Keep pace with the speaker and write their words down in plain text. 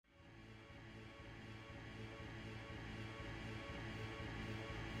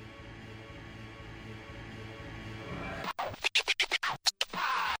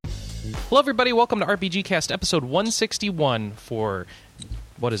Hello, everybody. Welcome to RPGCast episode 161 for,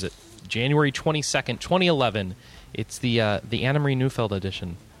 what is it, January 22nd, 2011. It's the Anna-Marie Neufeld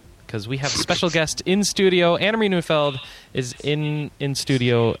edition, because we have a special guest in studio. Anna-Marie Neufeld is in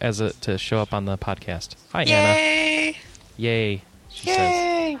studio to show up on the podcast. Hi, Yay! Anna. Yay! She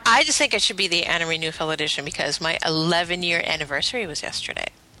says. I just think it should be the Anna-Marie Neufeld edition because my 11-year anniversary was yesterday.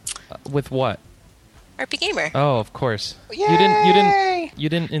 With what? RP Gamer. Oh, of course. Yay! You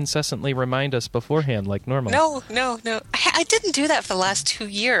didn't incessantly remind us beforehand like normal. No. I didn't do that for the last 2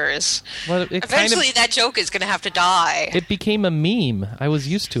 years. Well, Eventually, that joke is going to have to die. It became a meme. I was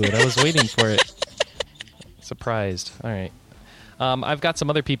used to it. I was waiting for it. Surprised. All right. I've got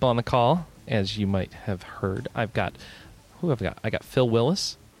some other people on the call, as you might have heard. I got Phil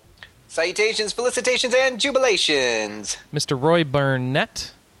Willis. Salutations, felicitations, and jubilations. Mr. Roy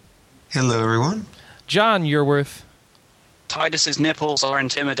Burnett. Hello, everyone. John Yearworth. Tidus's nipples are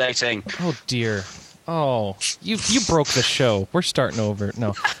intimidating. Oh, dear. Oh, you broke the show. We're starting over.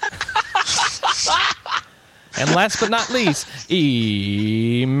 No. And last but not least,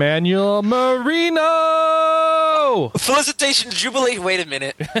 Emmanuel Marino! Felicitation, jubilee. Wait a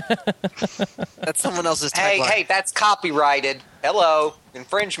minute. That's someone else's tagline. Hey, that's copyrighted. Hello,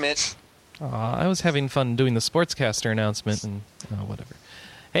 infringement. I was having fun doing the sportscaster announcement and whatever.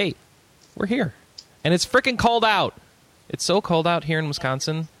 Hey, we're here. And it's freaking cold out. It's so cold out here in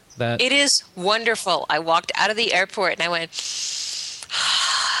Wisconsin that... It is wonderful. I walked out of the airport and I went, it's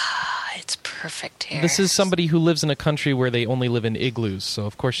perfect here. This is somebody who lives in a country where they only live in igloos, so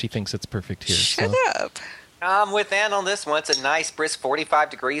of course she thinks it's perfect here. Shut up. I'm with Ann on this one. It's a nice, brisk 45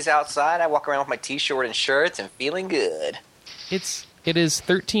 degrees outside. I walk around with my t-shirt and shirts and feeling good. It is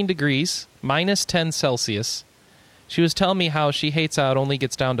 13 degrees, minus 10 Celsius. She was telling me how she hates how it only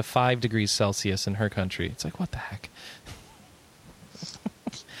gets down to 5 degrees Celsius in her country. It's like, what the heck?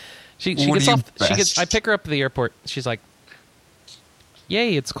 She gets off. I pick her up at the airport. She's like,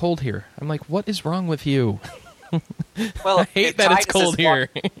 "Yay, it's cold here." I'm like, "What is wrong with you?" Well, I hate that it's cold here.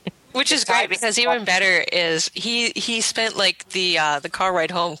 Which is great because even better is he spent like the car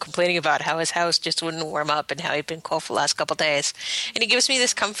ride home complaining about how his house just wouldn't warm up and how he'd been cold for the last couple of days, and he gives me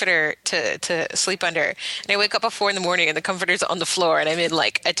this comforter to sleep under. And I wake up at 4 a.m. and the comforter's on the floor, and I'm in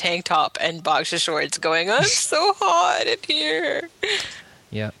like a tank top and boxer shorts, going, "I'm so hot in here."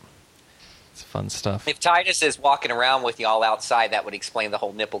 Yeah, it's fun stuff. If Tidus is walking around with you all outside, that would explain the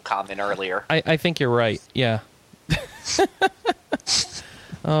whole nipple comment earlier. I think you're right. Yeah.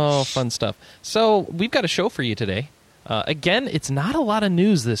 Oh, fun stuff. So, we've got a show for you today. Again, it's not a lot of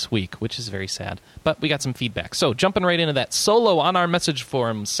news this week, which is very sad, but we got some feedback. So, jumping right into that, Solo on our message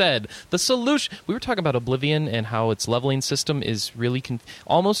forum said, the solution... We were talking about Oblivion and how its leveling system is really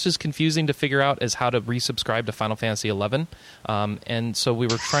almost as confusing to figure out as how to resubscribe to Final Fantasy XI. And so we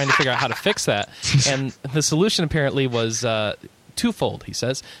were trying to figure out how to fix that. And the solution apparently was twofold, he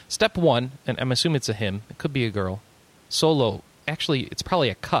says. Step one, and I'm assuming it's a him, it could be a girl, Solo... Actually, it's probably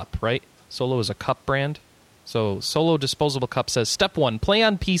a cup, right? Solo is a cup brand. So, Solo Disposable Cup says, Step 1, play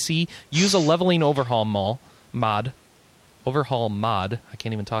on PC, use a leveling overhaul mod. Overhaul mod. I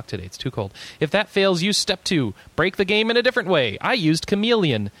can't even talk today. It's too cold. If that fails, use Step 2, break the game in a different way. I used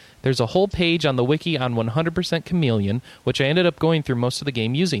Chameleon. There's a whole page on the wiki on 100% Chameleon, which I ended up going through most of the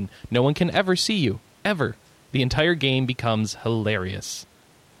game using. No one can ever see you. Ever. The entire game becomes hilarious.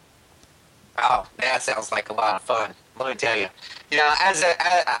 Oh, that sounds like a lot of fun. Let me tell you. You know,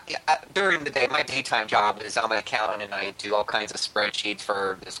 during the day, my daytime job is I'm an accountant and I do all kinds of spreadsheets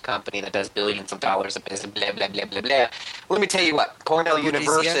for this company that does billions of dollars of business, blah, blah, blah, blah, blah. Let me tell you what, Cornell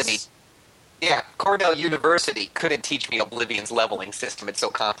University couldn't teach me Oblivion's leveling system. It's so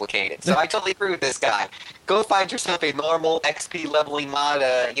complicated. So I totally agree with this guy. Go find yourself a normal XP leveling mod,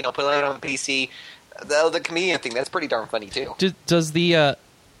 put it on PC. The Chameleon thing, that's pretty darn funny, too.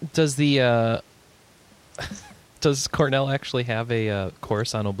 Does Cornell actually have a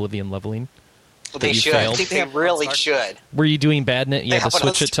course on Oblivion leveling? Well, they should. I think they really should. Were you doing bad in it? You had to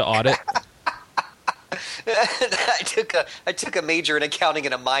switch it to audit? I took a major in accounting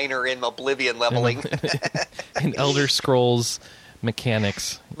and a minor in Oblivion leveling. In Elder Scrolls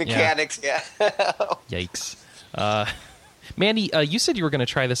mechanics. Yeah. Yikes. Mandy, you said you were going to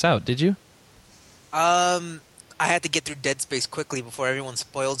try this out, did you? I had to get through Dead Space quickly before everyone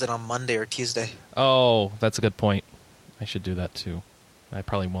spoils it on Monday or Tuesday. Oh, that's a good point. I should do that too. I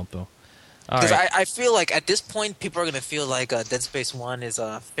probably won't, though. Because I feel like at this point, people are going to feel like Dead Space 1 is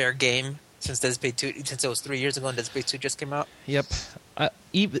a fair game since Dead Space 2, since it was 3 years ago and Dead Space 2 just came out. Yep.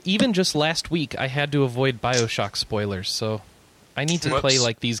 Even just last week, I had to avoid BioShock spoilers, so I need to play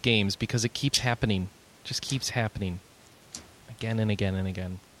like these games because it keeps happening. Just keeps happening. Again and again and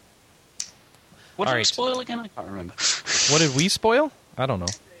again. What All did we right. spoil again? I can't remember. What did we spoil? I don't know.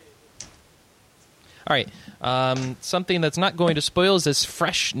 All right. Something that's not going to spoil is this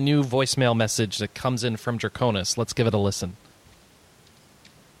fresh new voicemail message that comes in from Draconis. Let's give it a listen.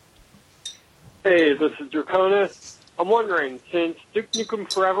 Hey, this is Draconis. I'm wondering, since Duke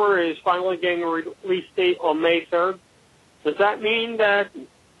Nukem Forever is finally getting a release date on May 3rd, does that mean that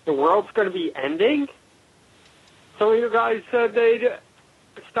the world's going to be ending? Some of you guys said they'd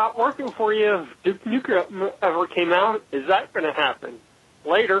stop working for you if Duke Nukem ever came out. Is that going to happen?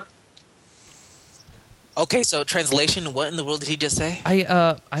 Later. Okay, so translation, what in the world did he just say?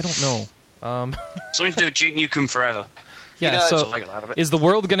 I don't know. Something to do with Duke Nukem Forever. Yeah, know, so like a lot of it. is the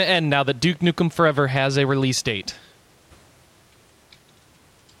world going to end now that Duke Nukem Forever has a release date?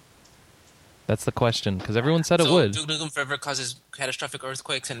 That's the question, because everyone said it would. Duke Nukem Forever causes catastrophic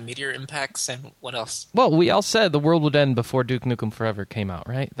earthquakes and meteor impacts, and what else? Well, we all said the world would end before Duke Nukem Forever came out,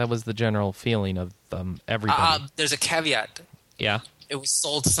 right? That was the general feeling of everybody. There's a caveat. Yeah? It was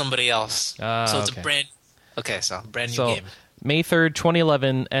sold to somebody else. So it's okay. a brand new So, game. May 3rd,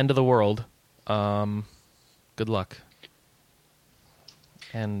 2011, end of the world. Good luck.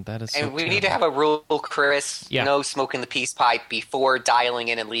 And that is. And we need to have a rule, Chris. Yeah. No smoking the peace pipe before dialing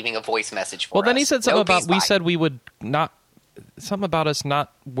in and leaving a voice message for us. Well, then he said something No about peace we pipe. said we would not. Something about us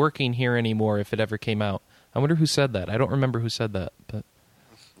not working here anymore if it ever came out. I wonder who said that. I don't remember who said that, but.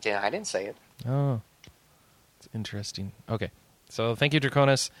 Yeah, I didn't say it. Oh, it's interesting. Okay, so thank you,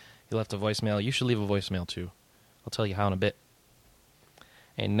 Draconis. You left a voicemail. You should leave a voicemail too. I'll tell you how in a bit.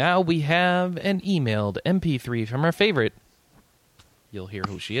 And now we have an emailed MP3 from our favorite. You'll hear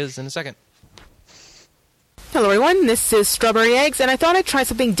who she is in a second. Hello everyone, this is Strawberry Eggs, and I thought I'd try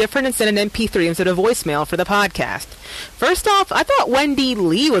something different and send an MP3 instead of voicemail for the podcast. First off, I thought Wendy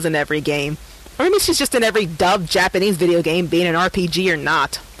Lee was in every game. Or maybe she's just in every dubbed Japanese video game, being an RPG or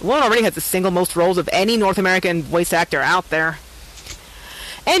not. The one already has the single most roles of any North American voice actor out there.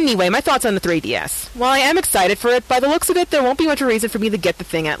 Anyway, my thoughts on the 3DS. While I am excited for it, by the looks of it, there won't be much reason for me to get the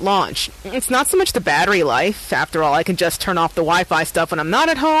thing at launch. It's not so much the battery life. After all, I can just turn off the Wi-Fi stuff when I'm not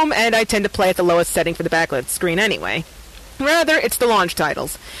at home, and I tend to play at the lowest setting for the backlit screen anyway. Rather, it's the launch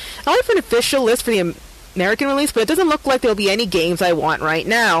titles. I wait for an official list for the American release, but it doesn't look like there'll be any games I want right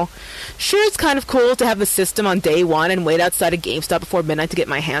now. Sure, it's kind of cool to have the system on day one and wait outside a GameStop before midnight to get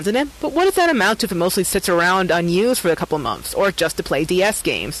my hands on it, but what does that amount to if it mostly sits around unused for a couple of months, or just to play DS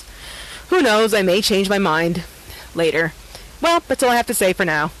games? Who knows, I may change my mind later. Well, that's all I have to say for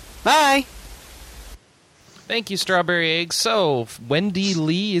now. Bye! Thank you, Strawberry Egg. So, Wendy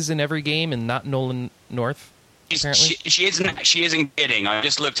Lee is in every game and not Nolan North, apparently? She isn't kidding. I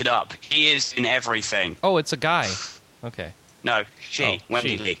just looked it up. He is in everything. Oh, it's a guy. Okay. No,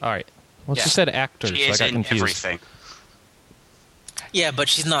 Wendy Lee. All right. Well, Yeah. she said actors, She so I is got in confused. everything. Yeah, but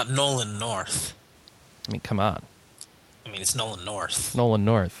she's not Nolan North. I mean, come on. I mean, it's Nolan North. Nolan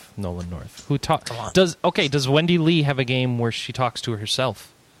North. Who talk? Come on. Does Wendy Lee have a game where she talks to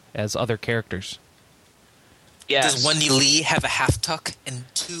herself as other characters? Yes. Does Wendy Lee have a half tuck in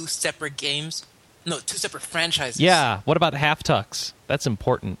two separate games? No, two separate franchises. Yeah. What about Half Tucks? That's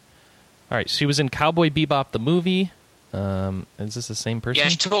important. All right. She was in Cowboy Bebop the movie. Is this the same person? Yeah,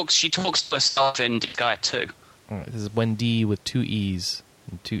 she talks to herself in Guy 2. All right, this is Wendy with two E's.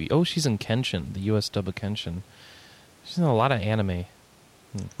 And two Oh, she's in Kenshin, the U.S. dub of Kenshin. She's in a lot of anime.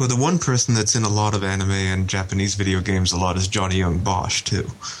 Well, the one person that's in a lot of anime and Japanese video games a lot is Johnny Young Bosch, too.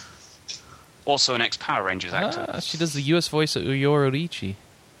 Also an ex-Power Rangers actor. She does the U.S. voice of Uyorichi.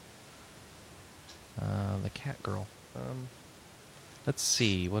 The cat girl. Let's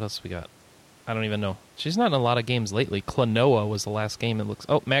see. What else we got? I don't even know. She's not in a lot of games lately. Klonoa was the last game it looks...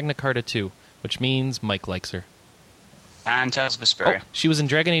 Oh, Magna Carta 2, which means Mike likes her. And Tales of Vesperia. Oh, she was in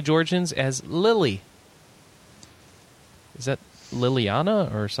Dragon Age Origins as Lily. Is that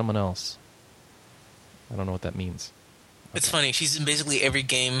Liliana or someone else? I don't know what that means. It's funny. She's in basically every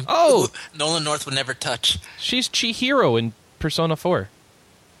game. Oh! Nolan North would never touch. She's Chihiro in Persona 4.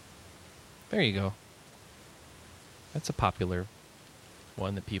 There you go. That's a popular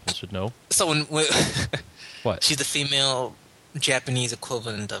one that people should know. So when What? she's the female Japanese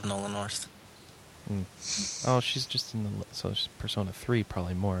equivalent of Nolan North. Oh, she's just in the... So she's Persona 3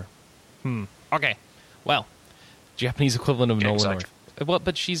 probably more. Okay. Well, Japanese equivalent of Yeah, Nolan exactly. North. Well,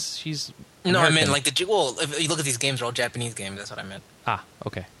 but she's No, I American. meant like if you look at these games, they're all Japanese games. That's what I meant. Ah,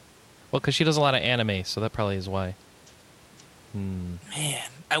 okay. Well, because she does a lot of anime, so that probably is why. Man,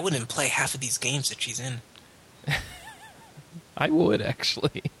 I wouldn't play half of these games that she's in. I would,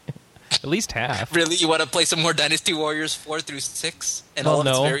 actually. At least half. Really, you want to play some more Dynasty Warriors 4 through 6 and Well, all of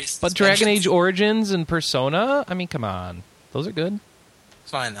its no. various But Dragon expansions? Age Origins and Persona, I mean, come on. Those are good.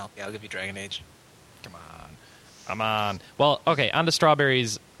 Fine, I'll give you Dragon Age. Come on. Well, okay, on to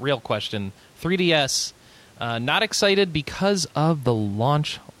Strawberry's real question. 3DS, not excited because of the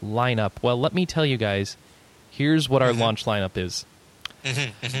launch lineup. Well, let me tell you guys, here's what our launch lineup is.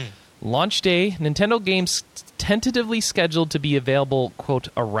 Launch day, Nintendo games tentatively scheduled to be available, quote,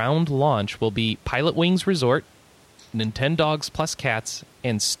 around launch will be Pilot Wings Resort, Nintendogs Plus Cats,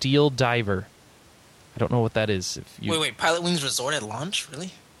 and Steel Diver. I don't know what that is. Wait, Pilot Wings Resort at launch?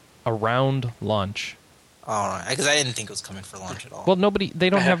 Really? Around launch. All right, because I didn't think it was coming for launch at all. Well,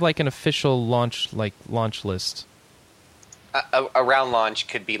 they don't have like an official launch list. Around launch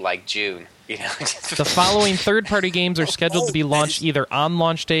could be like June. You know? The following third-party games are scheduled to be launched either on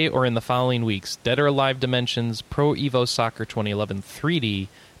launch day or in the following weeks. Dead or Alive Dimensions, Pro Evo Soccer 2011 3D,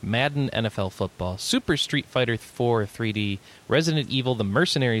 Madden NFL Football, Super Street Fighter 4 3D, Resident Evil The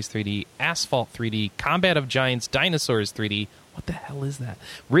Mercenaries 3D, Asphalt 3D, Combat of Giants Dinosaurs 3D, what the hell is that?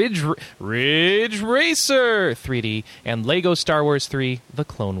 Ridge Racer 3D, and Lego Star Wars 3 The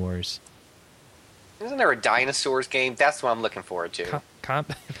Clone Wars. Isn't there a dinosaurs game? That's what I'm looking forward to.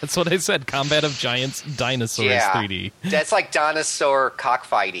 That's what I said. Combat of Giants Dinosaurs 3D. That's like dinosaur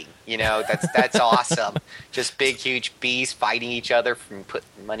cockfighting. You know, that's awesome. Just big, huge beasts fighting each other from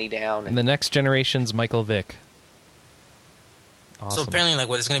putting money down. And the next generation's Michael Vick. Awesome. So apparently, like,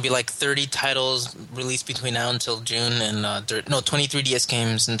 it's going to be like 30 titles released between now until June, and 23 DS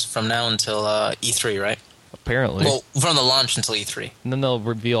games from now until E3, right? Apparently. Well, from the launch until E3. And then they'll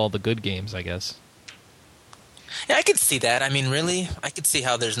reveal all the good games, I guess. Yeah, I could see that. I mean, really, I could see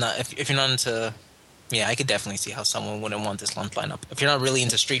how there's not... If you're not into... Yeah, I could definitely see how someone wouldn't want this launch lineup. If you're not really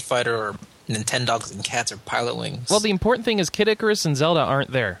into Street Fighter or Nintendogs and Cats or Pilot Wings... Well, the important thing is Kid Icarus and Zelda aren't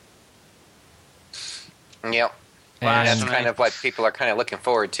there. Yep. Well, that's kind of what people are kind of looking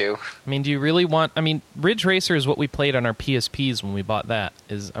forward to. I mean, do you really want... I mean, Ridge Racer is what we played on our PSPs when we bought that.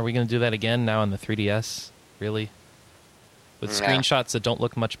 Are we going to do that again now on the 3DS? Really? With screenshots that don't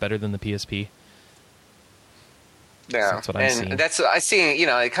look much better than the PSP? Yeah, so that's what I'm seeing. I see. You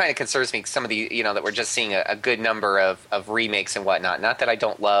know, it kind of concerns me. Some of the, you know, that we're just seeing a good number of remakes and whatnot. Not that I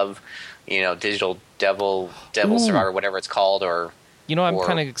don't love, you know, Digital Devil Survivor, whatever it's called, or you know, I'm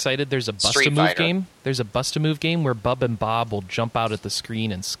kind of excited. There's a Bust-A-Move game. There's a Bust-A-Move game where Bub and Bob will jump out at the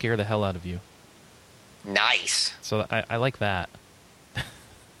screen and scare the hell out of you. Nice. So I like that. They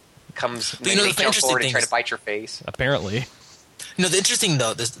jump forward and try to bite your face. Apparently. You know,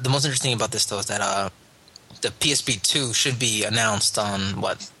 the most interesting about this though is that the PSP 2 should be announced on,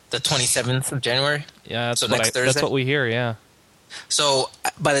 the 27th of January? Yeah, next Thursday? That's what we hear, yeah. So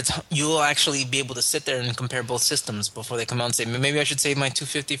by the time you'll actually be able to sit there and compare both systems before they come out and say, maybe I should save my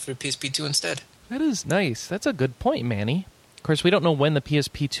 $250 for PSP 2 instead. That is nice. That's a good point, Manny. Of course, we don't know when the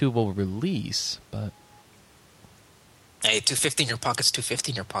PSP 2 will release, but... Hey, $250 in your pocket's $250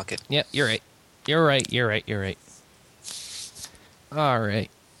 in your pocket. Yeah, you're right. You're right. All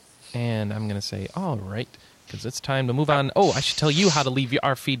right. And I'm going to say, all right, because it's time to move on. Oh, I should tell you how to leave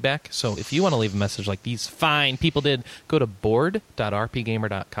our feedback. So if you want to leave a message like these fine people did, go to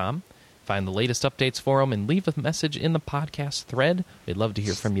board.rpgamer.com, find the latest updates forum, and leave a message in the podcast thread. We'd love to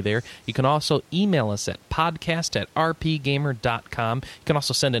hear from you there. You can also email us at podcast@rpgamer.com. You can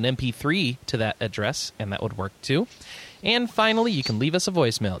also send an MP3 to that address, and that would work too. And finally, you can leave us a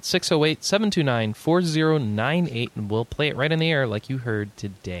voicemail at 608-729-4098, and we'll play it right in the air like you heard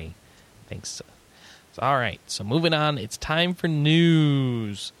today. Thanks. All right, so moving on, it's time for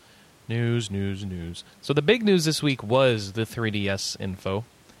news. News. So the big news this week was the 3DS info,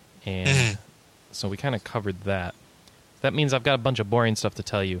 and so we kind of covered that. That means I've got a bunch of boring stuff to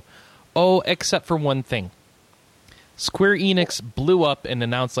tell you. Oh, except for one thing. Square Enix blew up and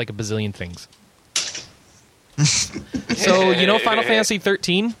announced like a bazillion things. So, you know Final Fantasy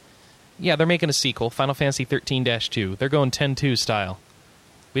 13? Yeah, they're making a sequel, Final Fantasy 13-2. They're going 10-2 style.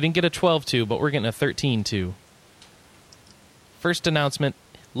 We didn't get a 12-2, but we're getting a 13-2. First announcement,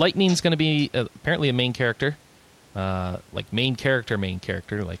 Lightning's going to be apparently a main character. Like main character,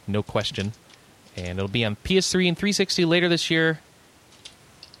 like no question. And it'll be on PS3 and 360 later this year.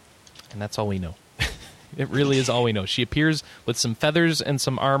 And that's all we know. It really is all we know. She appears with some feathers and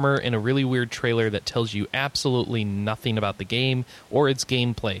some armor in a really weird trailer that tells you absolutely nothing about the game or its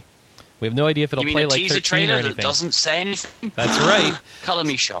gameplay. We have no idea if it'll play like 13 or anything. You mean a teaser trailer that doesn't say anything? That's right. Color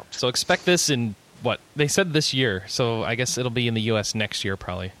me shocked. So expect this in, what? They said this year, so I guess it'll be in the U.S. next year,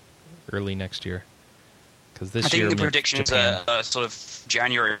 probably. Early next year. Because this year... I think the predictions are sort of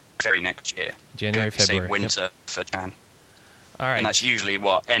January, February next year. January, February. Say winter for Jan. All right. And that's usually,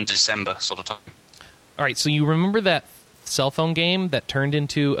 end December sort of time. All right, so you remember that cell phone game that turned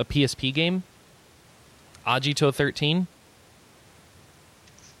into a PSP game? Agito 13?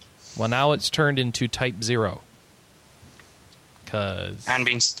 Well, now it's turned into Type 0. because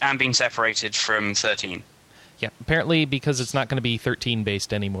and being separated from 13. Yeah, apparently because it's not going to be 13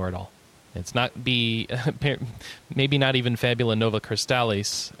 based anymore at all. It's not maybe not even Fabula Nova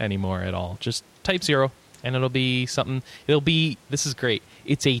Crystallis anymore at all. Just Type 0, and it'll be something. This is great.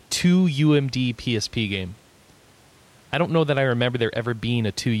 It's a 2 UMD PSP game. I don't know that I remember there ever being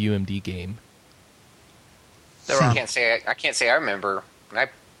a 2 UMD game. I can't say I remember.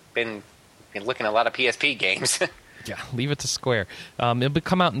 I've been looking at a lot of PSP games. Yeah, leave it to Square. It'll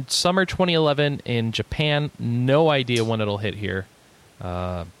come out in summer 2011 in Japan. No idea when it'll hit here.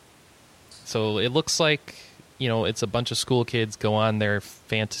 So it looks like, it's a bunch of school kids go on their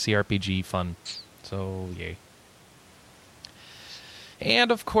fantasy RPG fun. So, yay.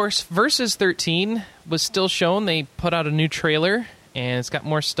 And, of course, Versus 13 was still shown. They put out a new trailer, and it's got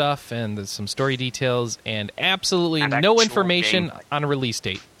more stuff, and there's some story details, and absolutely no information on a release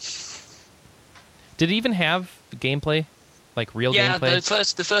date. Did it even have gameplay? Like real gameplay?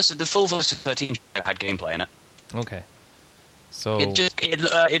 Yeah, the full Versus 13 had gameplay in it. Okay. So it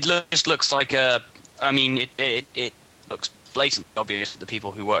just looks like it looks blatantly obvious that the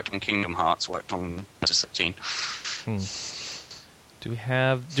people who worked on Kingdom Hearts worked on Versus 13. Do we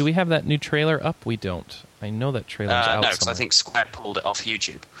have that new trailer up? We don't. I know that trailer's out. No, because somewhere. I think Square pulled it off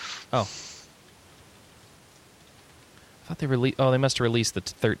YouTube. Oh. I thought they released. Oh, they must have released the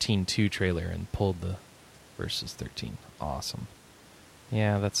 13.2 trailer and pulled the Versus 13. Awesome.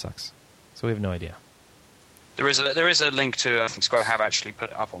 Yeah, that sucks. So we have no idea. There is a link to. I think Square have actually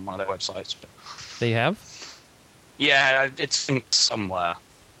put it up on one of their websites. But... They have? Yeah, it's linked somewhere.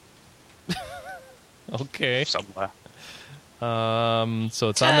 Okay. Somewhere. So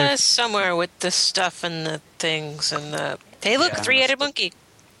it's on there somewhere with the stuff and the things and the. Hey, look, three-headed monkey.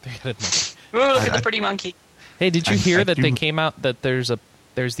 Three-headed monkey. Oh, look at the pretty monkey. Hey, did you hear that they came out that there's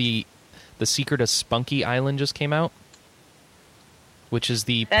the Secret of Spunky Island just came out? Which is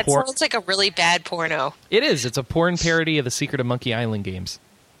the That sounds like a really bad porno. It is. It's a porn parody of the Secret of Monkey Island games.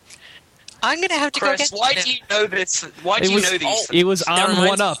 I'm going to have to Chris, go get why do you know this? Why do you know these? It was on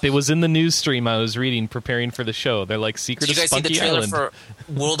 1UP. It was in the news stream I was reading, preparing for the show. They're like Secret of Spunky Island. Did you guys see the trailer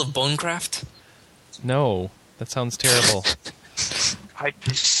for World of Bonecraft? No, that sounds terrible. I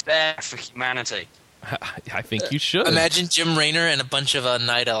despair for humanity. I think you should. Imagine Jim Raynor and a bunch of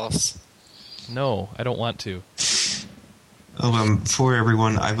night elves. No, I don't want to. For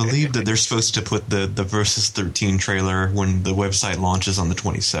everyone, I believe that they're supposed to put the Versus 13 trailer when the website launches on the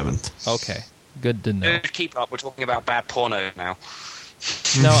 27th. Okay, good to know. Keep up, we're talking about bad porno now.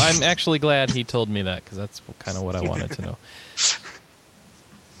 No, I'm actually glad he told me that, because that's kind of what I wanted to know.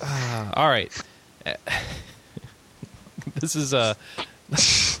 All right. This is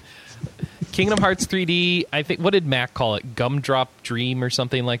Kingdom Hearts 3D. I think, what did Mac call it? Gumdrop Dream or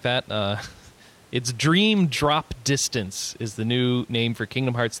something like that? It's Dream Drop Distance is the new name for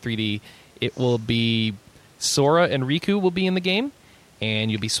Kingdom Hearts 3D. It will be Sora and Riku will be in the game,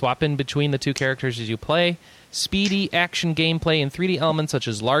 and you'll be swapping between the two characters as you play. Speedy action gameplay and 3D elements such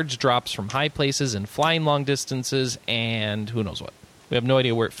as large drops from high places and flying long distances, and who knows what. We have no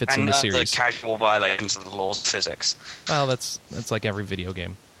idea where it fits in the series. And the casual violations of the laws of physics. Well, that's like every video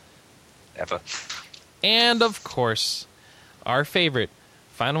game. Ever. And, of course, our favorite,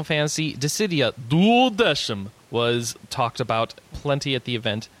 Final Fantasy Dissidia Duodecim was talked about plenty at the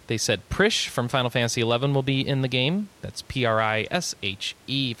event. They said Prish from Final Fantasy XI will be in the game. That's Prishe,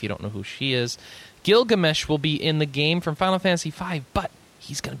 if you don't know who she is. Gilgamesh will be in the game from Final Fantasy V, but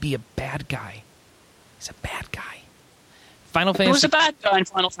he's going to be a bad guy. He's a bad guy. Final Fantasy... He was a bad guy in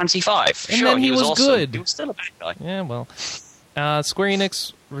Final Fantasy V. And sure, then he was awesome. good. He was still a bad guy. Yeah, well... Square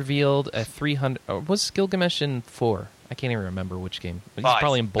Enix revealed a 300... was Gilgamesh in 4? I can't even remember which game. He's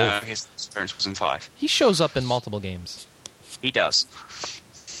probably in both. No, his experience was in 5. He shows up in multiple games. He does.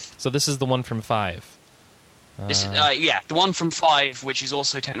 So this is the one from 5. The one from 5, which is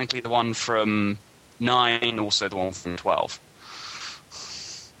also technically the one from 9, also the one from 12.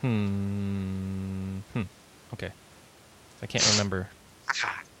 Okay. I can't remember.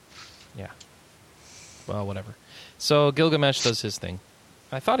 Yeah. Well, whatever. So Gilgamesh does his thing.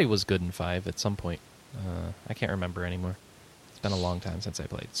 I thought he was good in 5 at some point. I can't remember anymore. It's been a long time since I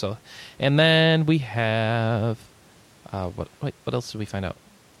played. So, and then we have what else did we find out?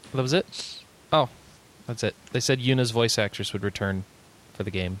 That was it? Oh, that's it. They said Yuna's voice actress would return for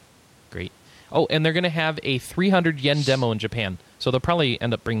the game. Great. Oh, and they're going to have a 300 yen demo in Japan. So they'll probably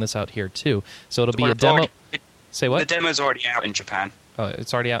end up bringing this out here too. So it'll be a demo. Say what? The demo's already out in Japan. Oh,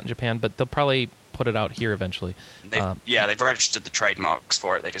 it's already out in Japan, but they'll probably put it out here eventually. They've registered the trademarks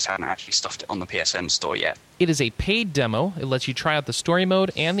for it. They just haven't actually stuffed it on the PSN store yet. It is a paid demo. It lets you try out the story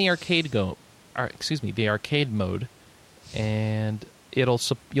mode and the arcade mode. and you'll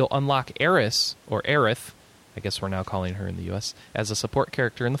unlock Eris, or Aerith, I guess we're now calling her in the US, as a support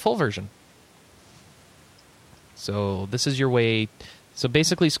character in the full version. So this is your way. So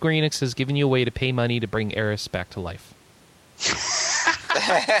basically, Square Enix has given you a way to pay money to bring Eris back to life.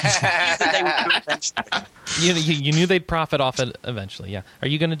 You knew they'd profit off it eventually, yeah. Are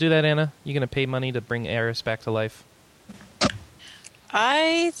you going to do that, Anna? You going to pay money to bring Eris back to life?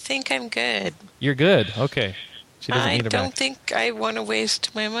 I think I'm good. You're good. Okay. She doesn't need her back. I don't think I want to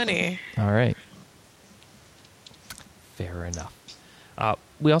waste my money. All right. Fair enough.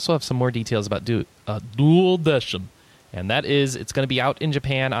 We also have some more details about Dual Deshem, and that is it's going to be out in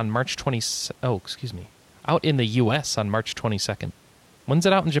Japan on March 20. Oh, excuse me, out in the U.S. on March 22nd. When's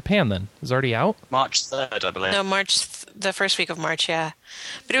it out in Japan then? Is it already out? March 3rd, I believe. No, the first week of March, yeah.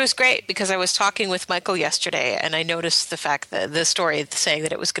 But it was great because I was talking with Michael yesterday, and I noticed the fact that the story saying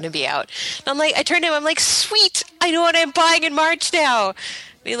that it was going to be out. And I'm like, I turned to him, I'm like, sweet, I know what I'm buying in March now. And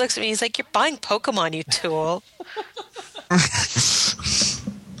he looks at me, he's like, you're buying Pokemon, you tool.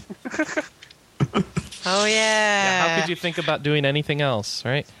 Oh, yeah. How could you think about doing anything else,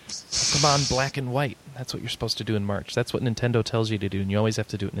 right? Pokemon Black and White. That's what you're supposed to do in March. That's what Nintendo tells you to do, and you always have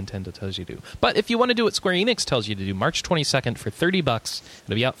to do what Nintendo tells you to do. But if you want to do what Square Enix tells you to do, March 22nd for $30,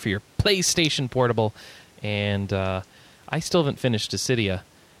 it'll be out for your PlayStation Portable. And I still haven't finished Dissidia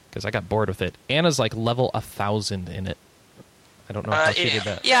because I got bored with it. Anna's like level 1,000 in it. I don't know how she did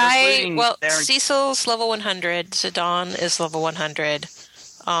that. Yeah, Cecil's level 100. Zidane is level 100.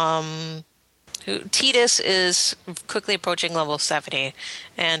 Tidus is quickly approaching level 70.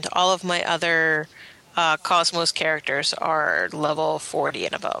 And all of my other Cosmos characters are level 40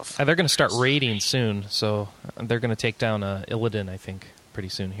 and above. They're going to start raiding soon, so they're going to take down Illidan, I think, pretty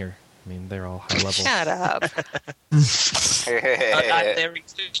soon here. I mean, they're all high level. Shut up.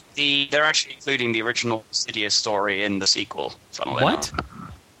 They're actually including the original Dissidia story in the sequel. What?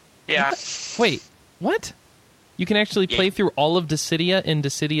 Yeah. Wait, what? You can actually play through all of Dissidia in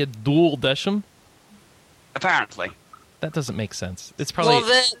Dissidia Dual Deshem? Apparently. That doesn't make sense. It's probably...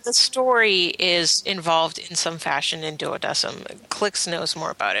 Well, the story is involved in some fashion in Duodecim. Clicks knows more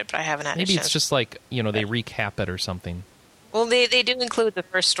about it, but I haven't had Maybe it's just like, they recap it or something. Well, they do include the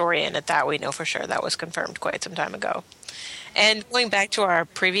first story in it. That we know for sure. That was confirmed quite some time ago. And going back to our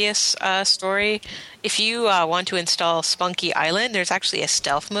previous story, if you want to install Spunky Island, there's actually a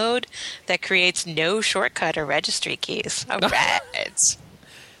stealth mode that creates no shortcut or registry keys. All right.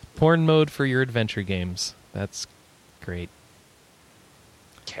 Porn mode for your adventure games. That's great.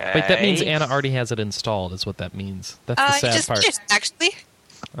 Okay. Wait, that means Anna already has it installed, is what that means. That's the sad part. Actually.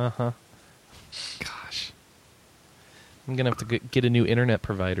 Uh-huh. Gosh. I'm going to have to get a new internet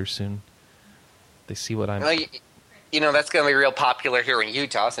provider soon. They see what I'm... Well, that's going to be real popular here in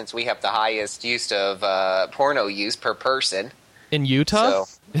Utah since we have the highest use of porno use per person. In Utah?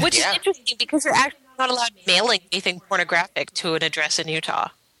 So, which is interesting because you're actually not allowed mailing anything pornographic to an address in Utah.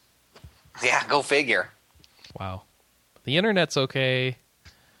 Yeah, go figure. Wow. The internet's okay.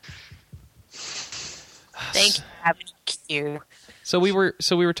 Thank you. So we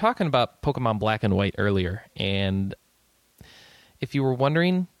were talking about Pokemon Black and White earlier, and if you were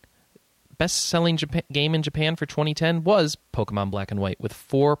wondering, best-selling game in Japan for 2010 was Pokemon Black and White with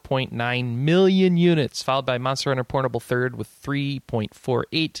 4.9 million units, followed by Monster Hunter Portable third with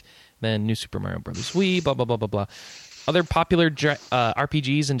 3.48, then New Super Mario Bros. Wii, blah, blah, blah, blah, blah. Other popular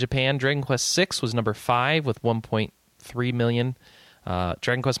RPGs in Japan, Dragon Quest VI was number 5 with 1.3 million.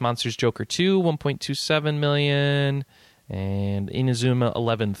 Dragon Quest Monsters Joker 2, 1.27 million. And Inazuma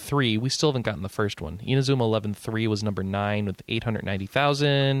 11-3. We still haven't gotten the first one. Inazuma 11-3 was number 9 with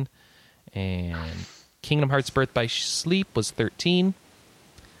 890,000. And Kingdom Hearts Birth by Sleep was 13.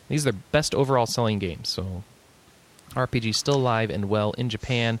 These are their best overall selling games. So RPG still alive and well in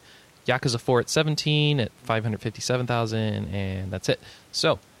Japan. Yakuza 4 at 17 at 557,000, and that's it.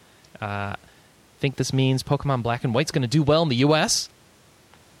 So, think this means Pokemon Black and White's going to do well in the U.S.?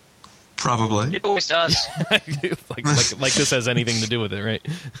 Probably. It always does. like this has anything to do with it, right?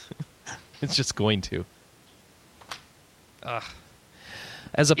 It's just going to.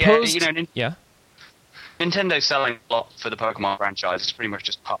 As opposed... Nintendo's selling a lot for the Pokemon franchise. It's pretty much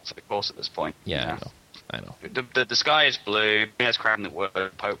just part for the course at this point. Yeah, I know. The sky is blue. There's crap in the word.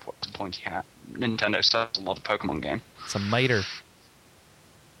 Pope, what's the pointy hat? Nintendo sells a lot of Pokemon game. It's a miter.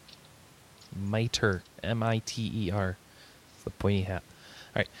 Miter. M-I-T-E-R. It's the pointy hat.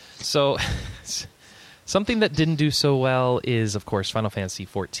 All right. So, something that didn't do so well is, of course, Final Fantasy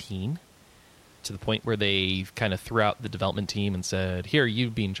XIV. To the point where they kind of threw out the development team and said, here, you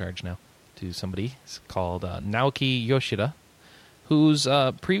be in charge now. To somebody. It's called Naoki Yoshida, whose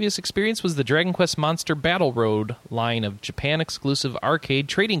previous experience was the Dragon Quest Monster Battle Road line of Japan-exclusive arcade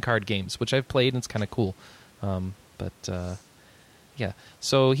trading card games, which I've played and it's kind of cool. Yeah,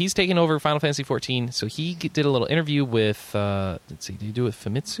 so he's taking over Final Fantasy XIV. So he did a little interview with, let's see, did he do it with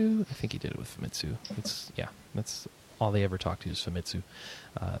Famitsu? I think he did it with Famitsu. That's all they ever talked to is Famitsu.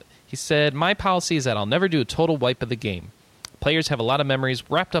 He said, my policy is that I'll never do a total wipe of the game. Players have a lot of memories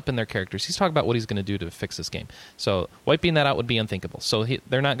wrapped up in their characters. He's talking about what he's going to do to fix this game. So wiping that out would be unthinkable. So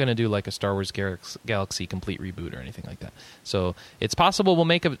they're not going to do like a Star Wars Galaxy complete reboot or anything like that. So it's possible we'll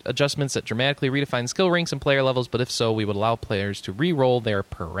make adjustments that dramatically redefine skill ranks and player levels, but if so, we would allow players to re-roll their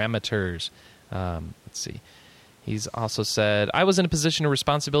parameters. Let's see. He's also said, I was in a position of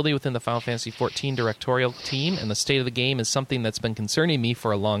responsibility within the Final Fantasy XIV directorial team, and the state of the game is something that's been concerning me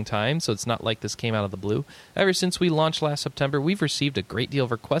for a long time, so it's not like this came out of the blue. Ever since we launched last September, we've received a great deal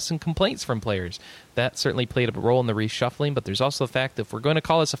of requests and complaints from players. That certainly played a role in the reshuffling, but there's also the fact that if we're going to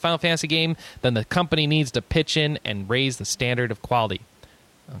call this a Final Fantasy game, then the company needs to pitch in and raise the standard of quality.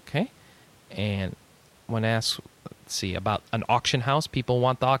 Okay. And when asked, let's see, about an auction house, people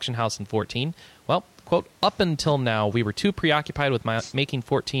want the auction house in 14. Well, quote, up until now, we were too preoccupied with making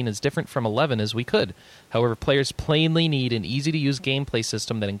 14 as different from 11 as we could. However, players plainly need an easy-to-use gameplay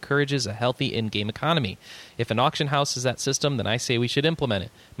system that encourages a healthy in-game economy. If an auction house is that system, then I say we should implement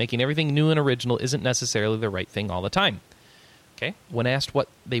it. Making everything new and original isn't necessarily the right thing all the time. Okay. When asked what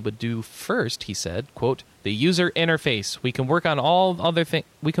they would do first, he said, quote, the user interface. We can work on other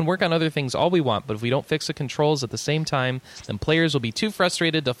things all we want, but if we don't fix the controls at the same time, then players will be too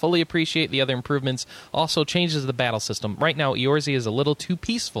frustrated to fully appreciate the other improvements. Also changes the battle system. Right now, Eorzea is a little too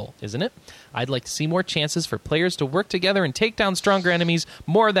peaceful, isn't it? I'd like to see more chances for players to work together and take down stronger enemies,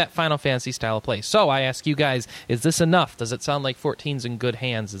 more of that Final Fantasy style of play. So I ask you guys, is this enough? Does it sound like 14's in good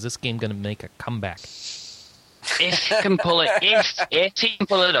hands? Is this game going to make a comeback? If he can pull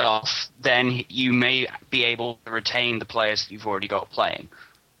it off, then you may be able to retain the players that you've already got playing.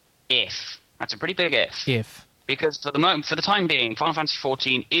 If. That's a pretty big if. If. Because for the time being, Final Fantasy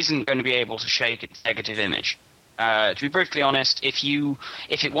XIV isn't going to be able to shake its negative image. To be brutally honest, if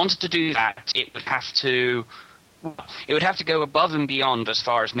it wanted to do that, it would have to go above and beyond as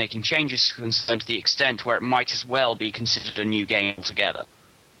far as making changes concerned, to the extent where it might as well be considered a new game altogether.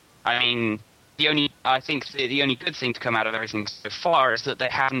 I mean, I think the only good thing to come out of everything so far is that they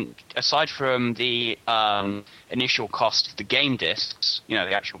haven't, aside from the initial cost of the game discs, the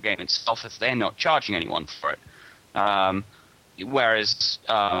actual game itself, they're not charging anyone for it. Whereas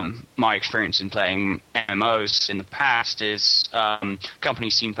my experience in playing MMOs in the past is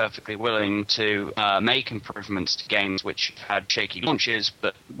companies seem perfectly willing to make improvements to games which had shaky launches,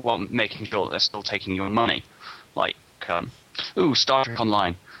 but making sure that they're still taking your money. Like, Star Trek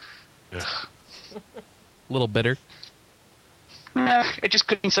Online. Ugh. A little bitter. It just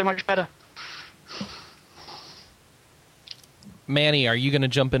could have been so much better. Manny, are you going to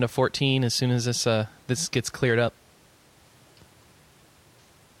jump into 14 as soon as this gets cleared up?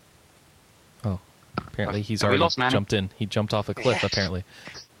 Oh, apparently he's already jumped in. He jumped off a cliff, apparently.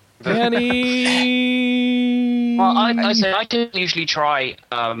 Manny! Well, I don't usually try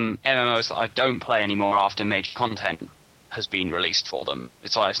MMOs that I don't play anymore after major content has been released for them.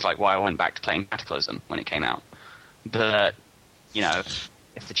 It's like why I went back to playing Cataclysm when it came out. But,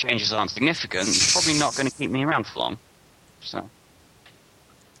 if the changes aren't significant, it's probably not going to keep me around for long. So.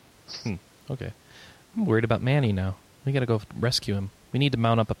 Okay. I'm worried about Manny now. We got to go rescue him. We need to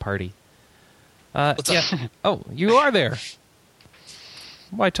mount up a party. What's up? Oh, you are there.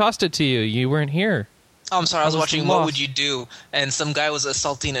 Well, I tossed it to you. You weren't here. Oh, I'm sorry. I was watching What Would You Do? And some guy was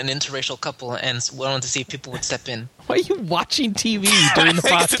assaulting an interracial couple and wanted to see if people would step in. Why are you watching TV during the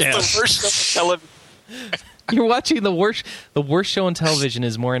podcast? It's the worst show on television. You're watching the worst show on television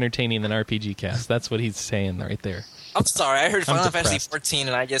is more entertaining than RPGCast. That's what he's saying right there. I'm sorry. I heard Final Fantasy 14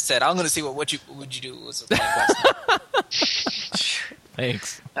 and I just said, I'm going to see what would you do was like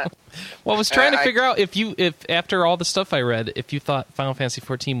Thanks. Well, I was trying to figure out if after all the stuff I read, if you thought Final Fantasy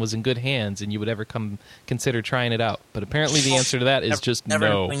 14 was in good hands and you would ever consider trying it out. But apparently the answer to that is just never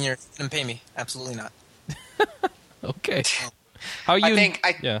no. When you're going to pay me. Absolutely not. Okay. How you?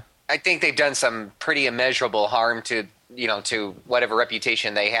 I think they've done some pretty immeasurable harm to whatever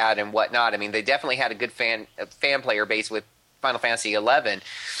reputation they had and whatnot. I mean, they definitely had a good fan player base with Final Fantasy 11,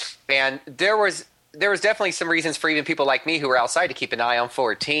 and there was definitely some reasons for even people like me who were outside to keep an eye on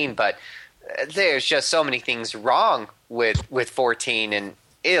 14. But there's just so many things wrong with 14, and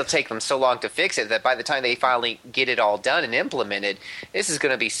it'll take them so long to fix it that by the time they finally get it all done and implemented, this is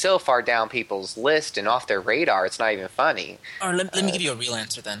going to be so far down people's list and off their radar, it's not even funny. Or let me give you a real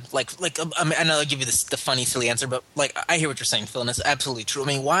answer then. I mean, I know I'll give you the funny, silly answer, but like I hear what you're saying, Phil, and it's absolutely true. I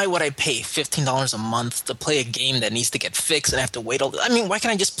mean, why would I pay $15 a month to play a game that needs to get fixed and I have to wait I mean, why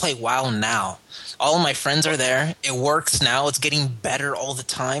can't I just play WoW now? All of my friends are there. It works now. It's getting better all the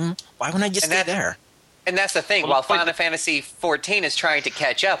time. Why wouldn't I just stay there? And that's the thing. While Final Fantasy XIV is trying to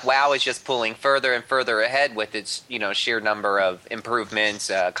catch up, WoW is just pulling further and further ahead with its sheer number of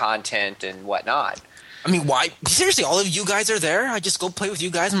improvements, content, and whatnot. I mean, why? Seriously, all of you guys are there? I just go play with you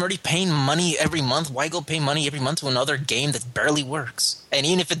guys. I'm already paying money every month. Why go pay money every month to another game that barely works? And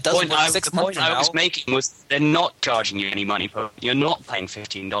even if it doesn't work 6 months from now... The point I was making was they're not charging you any money. You're not paying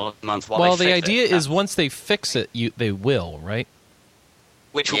 $15 a month while well, they the fix idea it. is once they fix it, they will, right?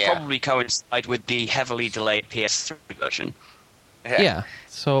 Which will probably coincide with the heavily delayed PS3 version. Yeah.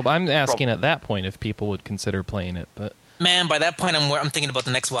 So I'm asking at that point if people would consider playing it, but man, by that point I'm thinking about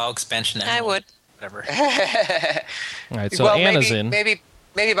the next WoW expansion. I would. Whatever. All right, so Anna's in. Maybe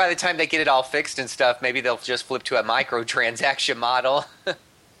by the time they get it all fixed and stuff, maybe they'll just flip to a microtransaction model.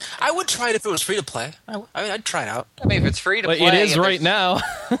 I would try it if it was free to play. I'd try it out. I mean, if it's free to play, it is right now.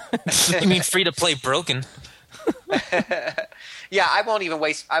 You mean free to play broken? Yeah, I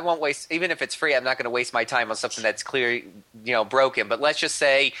won't waste. Even if it's free, I'm not going to waste my time on something that's clearly, broken. But let's just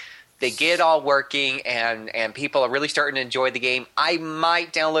say they get it all working and people are really starting to enjoy the game. I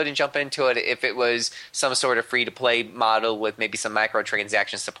might download and jump into it if it was some sort of free to play model with maybe some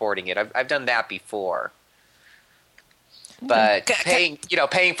microtransactions supporting it. I've done that before. But paying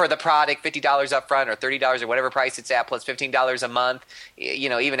for the product $50 up front or $30 or whatever price it's at plus $15 a month,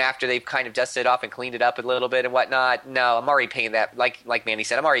 even after they've kind of dusted it off and cleaned it up a little bit and whatnot, no, I'm already paying that. Like Mandy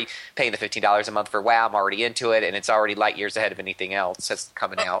said, I'm already paying the $15 a month for WoW. I'm already into it, and it's already light years ahead of anything else that's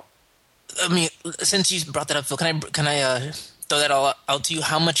coming out. I mean, since you brought that up, Phil, can I throw that all out to you?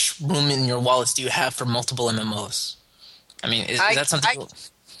 How much room in your wallets do you have for multiple MMOs? I mean, is that something?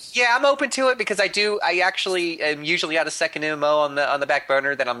 Yeah, I'm open to it because I actually am usually got a second MMO on the back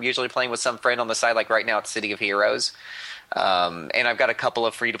burner that I'm usually playing with some friend on the side. Like right now, it's City of Heroes, and I've got a couple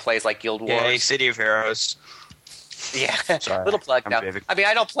of free to plays like Guild Wars. Yeah, City of Heroes. Yeah, Sorry, little plug now. David. I mean,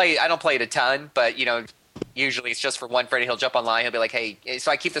 I don't play it a ton, but usually it's just for one friend. He'll jump online. He'll be like, "Hey,"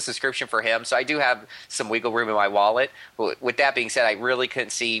 so I keep the subscription for him. So I do have some wiggle room in my wallet. But with that being said, I really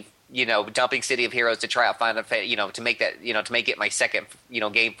couldn't see. Dumping City of Heroes to try out Final Fantasy, to make that, to make it my second,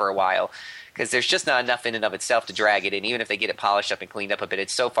 game for a while, because there's just not enough in and of itself to drag it in. Even if they get it polished up and cleaned up a bit,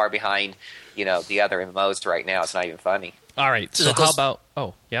 it's so far behind, the other MMOs right now. It's not even funny. All right, so how about?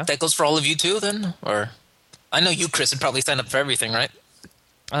 Oh, yeah, that goes for all of you too, then, or I know you, Chris, would probably sign up for everything, right?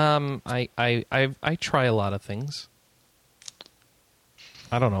 I try a lot of things.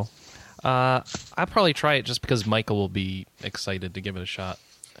 I don't know. I'll probably try it just because Michael will be excited to give it a shot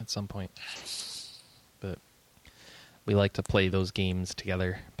at some point. But we like to play those games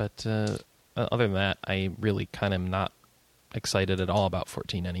together. But other than that, I really kind of am not excited at all about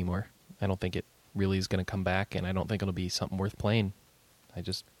 14 anymore. I don't think it really is going to come back, and I don't think it'll be something worth playing.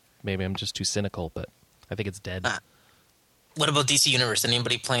 Maybe I'm just too cynical, but I think it's dead. What about DC Universe?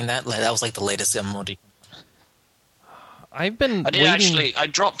 Anybody playing that? That was like the latest MMO. I've been I did waiting... I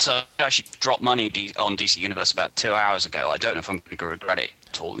actually dropped money on DC Universe about 2 hours ago. I don't know if I'm going to regret it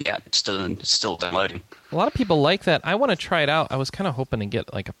at all yet. It's still downloading. A lot of people like that. I want to try it out. I was kind of hoping to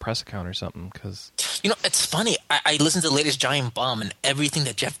get like a press account or something because... it's funny. I listened to the latest Giant Bomb, and everything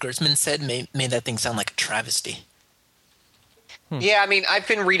that Jeff Gerstmann said made that thing sound like a travesty. Yeah, I mean, I've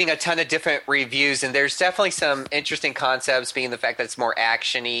been reading a ton of different reviews, and there's definitely some interesting concepts, being the fact that it's more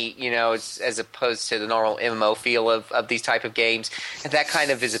action-y, as opposed to the normal MMO feel of these type of games. And that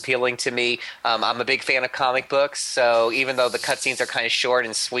kind of is appealing to me. I'm a big fan of comic books, so even though the cutscenes are kind of short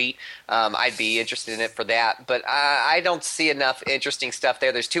and sweet, I'd be interested in it for that. But I don't see enough interesting stuff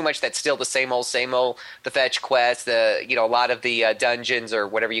there. There's too much that's still the same old, the fetch quests, a lot of the dungeons or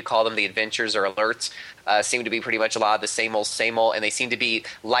whatever you call them, the adventures or alerts, seem to be pretty much a lot of the same old, and they seem to be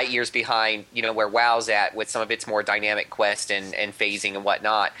light years behind, where WoW's at with some of its more dynamic quest and phasing and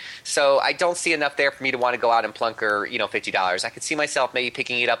whatnot. So I don't see enough there for me to want to go out and plunker, $50. I could see myself maybe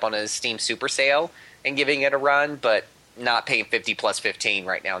picking it up on a Steam Super Sale and giving it a run, but not paying 50 plus 15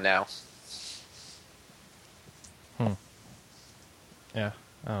 right now, no. Yeah,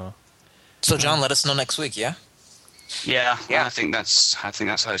 I don't know. So, John, let us know next week, yeah? Yeah. I think that's how it's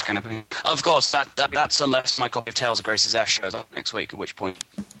going to be. Of course, that's unless my copy of Tales of Grace's F shows up next week, at which point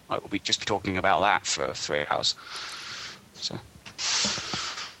I will be talking about that for 3 hours. So,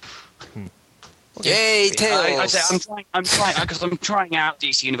 Yay, Tails! I'm trying out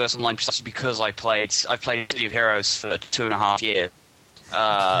DC Universe Online precisely because I've played City of Heroes for 2.5 years,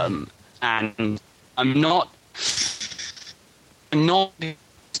 and I'm not.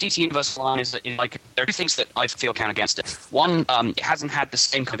 DC Universe Online is like, there are two things that I feel count against it. One, it hasn't had the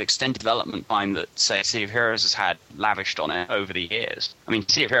same kind of extended development time that, say, City of Heroes has had lavished on it over the years. I mean,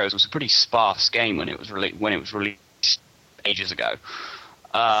 City of Heroes was a pretty sparse game when it was released ages ago.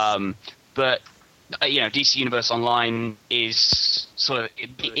 But DC Universe Online is sort of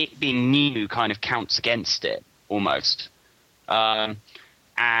it being new kind of counts against it almost. And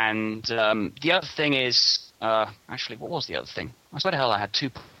the other thing is. Actually, what was the other thing? I swear to hell I had 2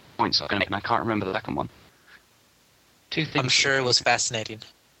 points I was going to make, and I can't remember the second one. Two things. I'm sure it was fascinating.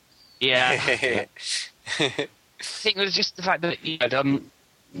 Yeah. I think it was just the fact that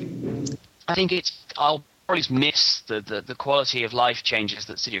I think I'll probably miss the quality of life changes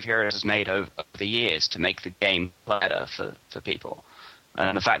that City of Heroes has made over the years to make the game better for people.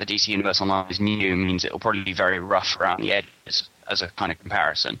 And the fact that DC Universe Online is new means it'll probably be very rough around the edges as a kind of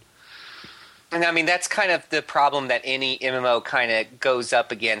comparison. And I mean, that's kind of the problem that any MMO kind of goes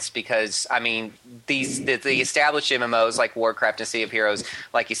up against because, I mean, the established MMOs like Warcraft and Sea of Heroes,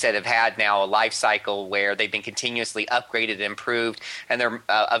 like you said, have had now a life cycle where they've been continuously upgraded and improved, and they're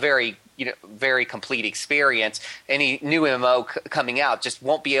a very complete experience. Any new MMO coming out just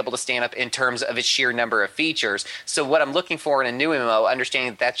won't be able to stand up in terms of its sheer number of features. So what I'm looking for in a new MMO,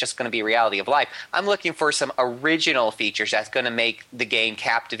 understanding that that's just going to be a reality of life, I'm looking for some original features that's going to make the game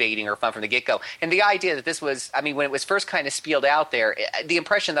captivating or fun from the get-go. And the idea that this was, I mean, when it was first kind of spieled out there, the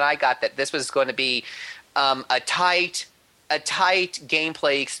impression that I got that this was going to be a tight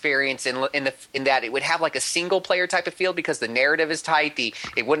gameplay experience in that it would have like a single player type of feel because the narrative is tight.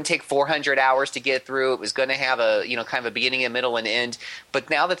 It wouldn't take 400 hours to get through. It was going to have a kind of a beginning, a middle, and end. But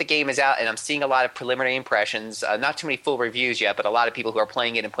now that the game is out and I'm seeing a lot of preliminary impressions, not too many full reviews yet, but a lot of people who are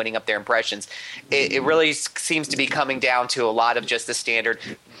playing it and putting up their impressions, it really seems to be coming down to a lot of just the standard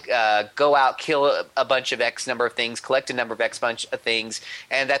go out, kill a bunch of X number of things, collect a number of X bunch of things,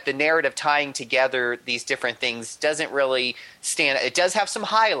 and that the narrative tying together these different things doesn't really stand. It does have some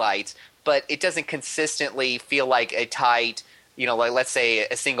highlights, but it doesn't consistently feel like a tight, like let's say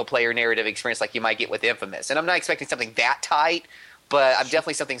a single player narrative experience like you might get with Infamous. And I'm not expecting something that tight, but I'm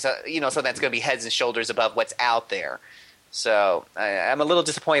definitely something something that's going to be heads and shoulders above what's out there. So I'm a little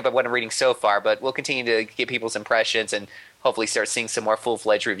disappointed by what I'm reading so far, but we'll continue to get people's impressions and hopefully start seeing some more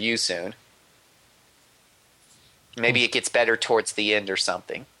full-fledged reviews soon. Maybe it gets better towards the end or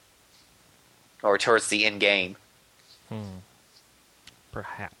something. Or towards the end game.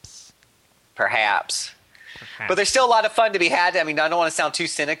 Perhaps. But there's still a lot of fun to be had. I mean, I don't want to sound too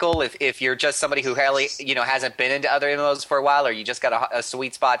cynical. If you're just somebody who hasn't been into other MMOs for a while, or you just got a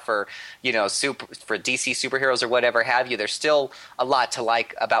sweet spot for for DC superheroes or whatever have you, there's still a lot to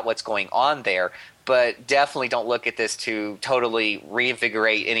like about what's going on there. But definitely don't look at this to totally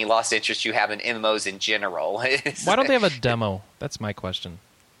reinvigorate any lost interest you have in MMOs in general. Why don't they have a demo? That's my question.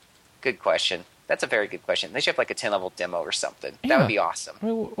 Good question. That's a very good question. They should have like a 10-level demo or something. Yeah. That would be awesome. I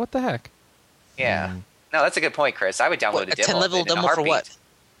mean, what the heck? Yeah. No, that's a good point, Chris. I would download a demo. 10-level demo for what?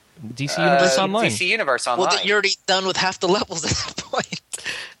 DC Universe Online. DC Universe Online. Well, you're already done with half the levels at that point.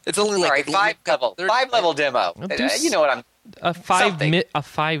 It's only like all right, 5-level demo. You know what I'm... A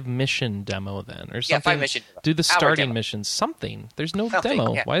 5 mission demo then, or something. Yeah, 5 mission demo. Do the starting missions. Something. There's no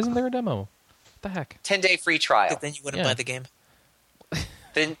demo. Yeah. Why isn't there a demo? What the heck? 10-day free trial. Then you wouldn't buy the game.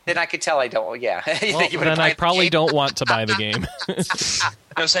 Then I could tell I don't. Yeah. Well, then I probably don't want to buy the game.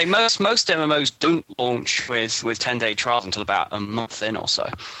 I would say most MMOs don't launch with 10-day trials until about a month in or so.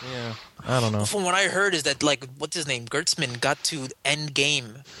 Yeah, I don't know. From what I heard is that what's his name, Gertzman got to end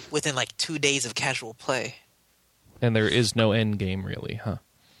game within 2 days of casual play. And there is no end game really, huh?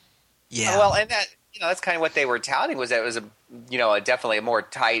 Yeah. Well, and that that's kind of what they were touting was that it was definitely a more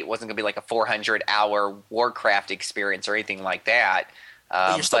tight. It wasn't going to be like a 400-hour Warcraft experience or anything like that.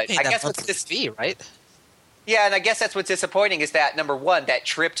 But you're still paying I that guess monthly fee, right? Yeah, and I guess that's what's disappointing is that, number one, that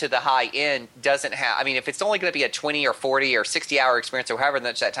trip to the high end doesn't have – I mean, if it's only going to be a 20 or 40 or 60-hour experience or however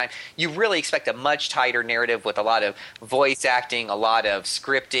much that time, you really expect a much tighter narrative with a lot of voice acting, a lot of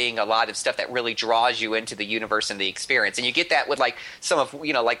scripting, a lot of stuff that really draws you into the universe and the experience. And you get that with some of –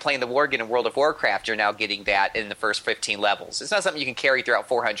 like playing the Worgen in World of Warcraft, you're now getting that in the first 15 levels. It's not something you can carry throughout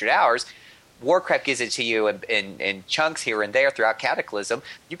 400 hours. Warcraft gives it to you in chunks here and there throughout Cataclysm,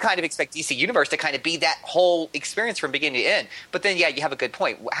 you kind of expect DC Universe to kind of be that whole experience from beginning to end. But then, yeah, you have a good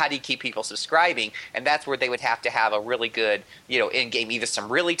point. How do you keep people subscribing? And that's where they would have to have a really good, in-game, either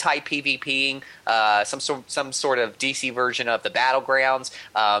some really tight PvPing, some sort of DC version of the Battlegrounds,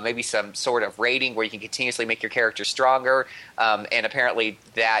 maybe some sort of rating where you can continuously make your character stronger. And apparently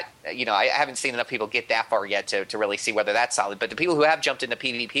that, I haven't seen enough people get that far yet to really see whether that's solid. But the people who have jumped into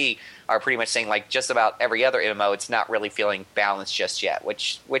PvP are pretty much saying, like just about every other MMO, it's not really feeling balanced just yet,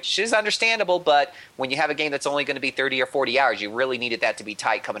 which is understandable. But when you have a game that's only going to be 30 or 40 hours, you really needed that to be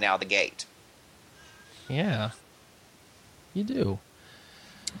tight coming out of the gate. Yeah, you do.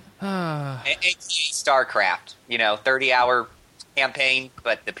 AKA StarCraft, 30-hour campaign,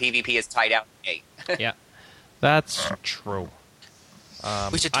 but the PvP is tight out the gate. Yeah, that's true.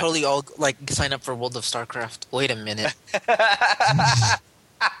 We should totally all sign up for World of StarCraft. Wait a minute.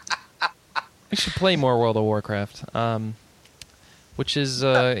 We should play more World of Warcraft, which is,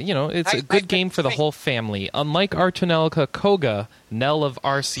 it's a good game for the whole family. Unlike Artunelica Koga, Nell of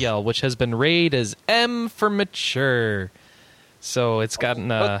RCL, which has been rated as M for mature. So it's gotten...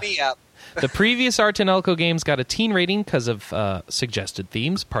 Hook me up. The previous Artunelico games got a teen rating because of suggested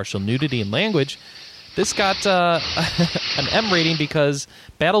themes, partial nudity, and language. This got an M rating because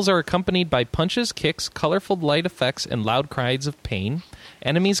battles are accompanied by punches, kicks, colorful light effects, and loud cries of pain.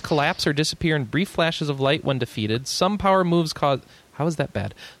 Enemies collapse or disappear in brief flashes of light when defeated. Some power moves cause... How is that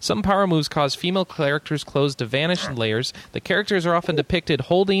bad? Some power moves cause female characters' clothes to vanish in layers. The characters are often depicted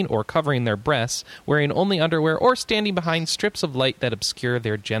holding or covering their breasts, wearing only underwear, or standing behind strips of light that obscure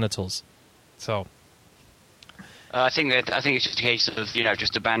their genitals. So... I think it's just a case of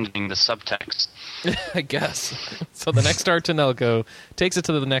just abandoning the subtext. I guess. So the next Artunelico takes it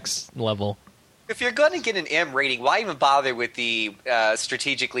to the next level. If you're going to get an M rating, why even bother with the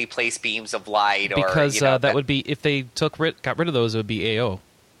strategically placed beams of light? Because that would be, if they got rid of those, it would be AO.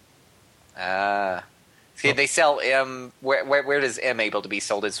 See, they sell M. Where does M able to be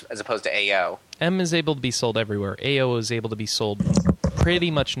sold as opposed to AO? M is able to be sold everywhere. AO is able to be sold pretty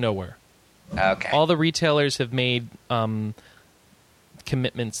much nowhere. Okay. All the retailers have made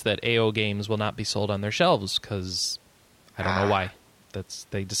commitments that AO games will not be sold on their shelves because I don't know why.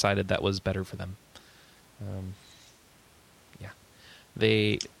 They decided that was better for them.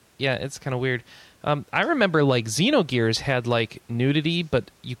 It's kind of weird. I remember Xenogears had nudity,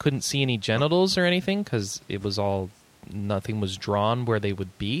 but you couldn't see any genitals or anything because it was nothing was drawn where they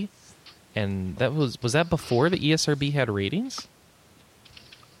would be. And that was that before the ESRB had ratings?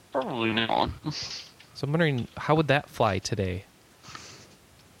 Probably not. So I'm wondering, how would that fly today?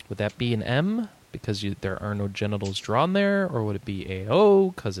 Would that be an M because there are no genitals drawn there, or would it be AO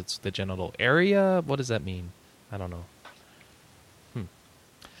because it's the genital area? What does that mean? I don't know.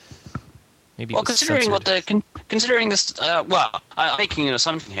 Maybe. Well, considering this, I'm making an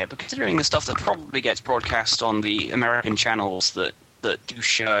assumption here, but considering the stuff that probably gets broadcast on the American channels that do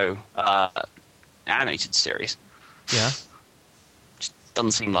show animated series, yeah.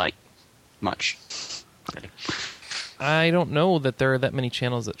 Doesn't seem like much. Really. I don't know that there are that many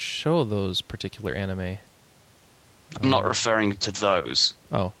channels that show those particular anime. I'm not referring to those.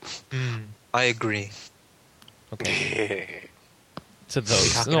 Oh. I agree. Okay. To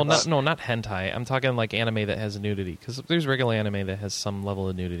those. No, not hentai. I'm talking anime that has nudity, because there's regular anime that has some level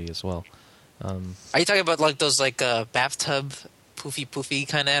of nudity as well. Are you talking about those bathtub poofy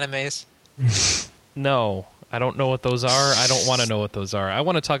kind of animes? No. I don't know what those are. I don't want to know what those are. I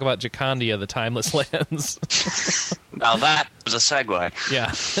want to talk about Jacandia, the Timeless Lands. Now that was a segue.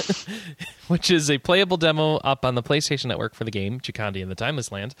 Yeah. Which is a playable demo up on the PlayStation Network for the game, Jacandia and the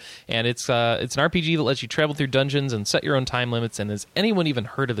Timeless Land. And it's an RPG that lets you travel through dungeons and set your own time limits. And has anyone even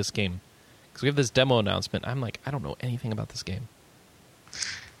heard of this game? Because we have this demo announcement. I'm I don't know anything about this game.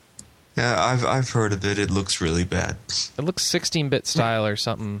 Yeah, I've heard of it. It looks really bad. It looks 16-bit style or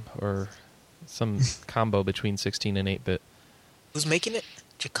something, or some combo between 16 and 8-bit. Who's making it?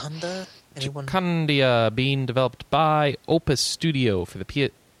 Jacandia? Anyone? Jacandia, being developed by Opus Studio for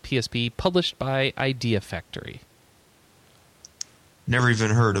the PSP, published by Idea Factory. Never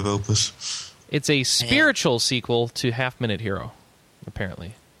even heard of Opus. It's a spiritual sequel to Half Minute Hero,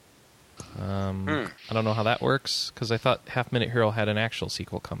 apparently. I don't know how that works, because I thought Half Minute Hero had an actual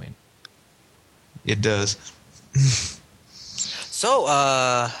sequel coming. It does. So,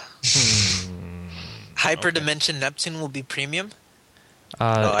 Hyperdimension Neptune will be premium?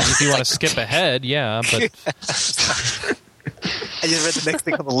 If you want to skip ahead, yeah, but... I just read the next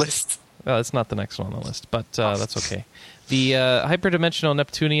thing on the list. Well, it's not the next one on the list, but that's okay. The Hyperdimensional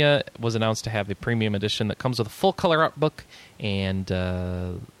Neptunia was announced to have a premium edition that comes with a full-color art book, and...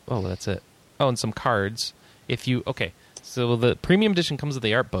 that's it. Oh, and some cards. So the premium edition comes with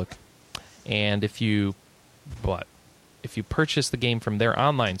the art book, and if you purchase the game from their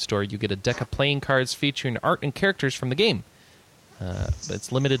online store, you get a deck of playing cards featuring art and characters from the game.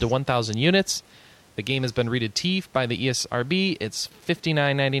 It's limited to 1,000 units. The game has been rated T by the ESRB. It's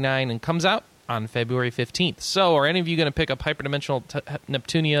 $59.99 and comes out on February 15th. So, are any of you going to pick up Hyperdimensional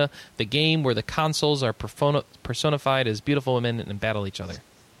Neptunia, the game where the consoles are personified as beautiful women and battle each other?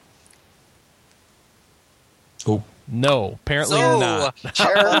 Oh. No, apparently not.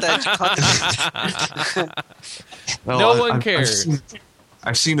 Well, no one cares.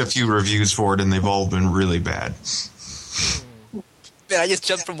 I've seen a few reviews for it, and they've all been really bad. Man, I just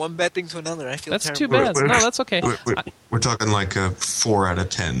jumped from one bad thing to another. I feel that's terrible. too bad. No, that's okay. We're talking like 4 out of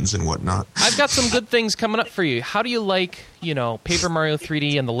 10s and whatnot. I've got some good things coming up for you. How do you like, Paper Mario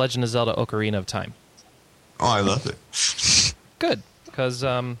 3D and The Legend of Zelda Ocarina of Time? Oh, I love it. Good, because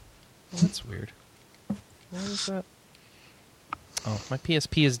that's weird. What is that? Oh, my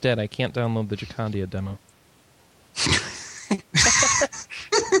PSP is dead. I can't download the Jacandia demo.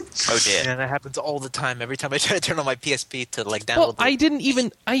 Oh dear. Yeah, that happens all the time. Every time I try to turn on my PSP to download. Well, I didn't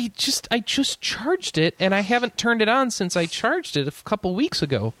even. I just charged it, and I haven't turned it on since I charged it a couple weeks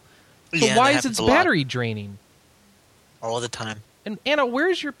ago. So yeah, why is its battery draining? All the time. And Anna,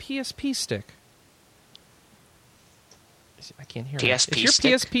 where's your PSP stick? I can't hear. PSP Is your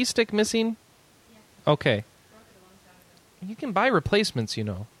stick? PSP stick missing? Yeah. Okay. You can buy replacements,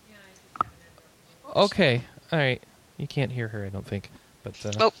 Okay. All right. You can't hear her, I don't think. But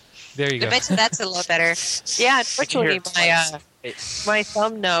there you go. I bet that's a lot better. Yeah, unfortunately, my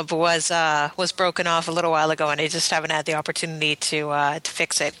thumb nub was broken off a little while ago, and I just haven't had the opportunity to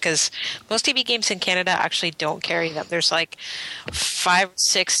fix it because most TV games in Canada actually don't carry them. There's 5 or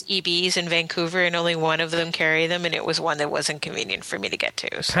 6 EBs in Vancouver, and only one of them carry them, and it was one that wasn't convenient for me to get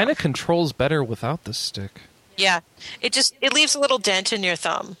to. So. Kind of controls better without the stick. Yeah, it leaves a little dent in your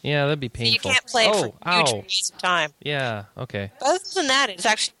thumb. Yeah, that'd be painful. So you can't play it for huge periods of time. Yeah, okay. But other than that, it's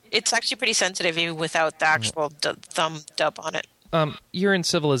actually pretty sensitive even without the actual thumb dub on it. You're in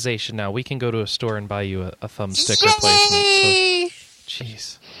civilization now. We can go to a store and buy you a thumbstick replacement. So,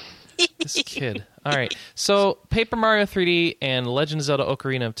 jeez. This kid. All right. So, Paper Mario 3D and Legend of Zelda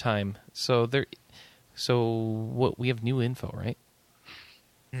Ocarina of Time. We have new info, right?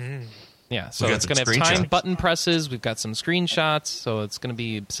 Mm. Yeah, so it's going to have time button presses. We've got some screenshots, so it's going to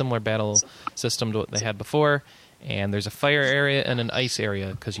be a similar battle system to what they had before. And there's a fire area and an ice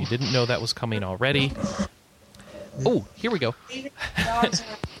area, because you didn't know that was coming already. Oh, here we go.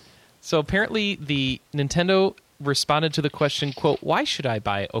 So apparently the Nintendo responded to the question, quote, "Why should I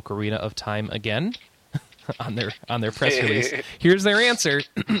buy Ocarina of Time again?" on their press release. Here's their answer.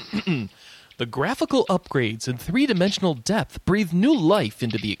 The graphical upgrades and three-dimensional depth breathe new life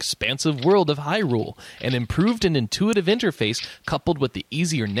into the expansive world of Hyrule. An improved and intuitive interface, coupled with the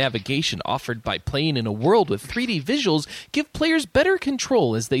easier navigation offered by playing in a world with 3D visuals, give players better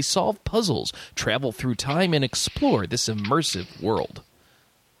control as they solve puzzles, travel through time, and explore this immersive world.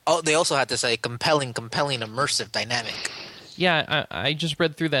 Oh, they also had to say compelling, immersive dynamic. Yeah, I just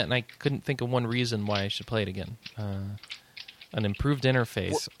read through that, and I couldn't think of one reason why I should play it again. An improved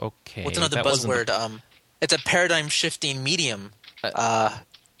interface. Okay. What's another buzzword? It's a paradigm-shifting medium.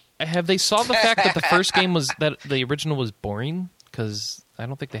 Have they solved the fact that the first game that the original was boring? Because I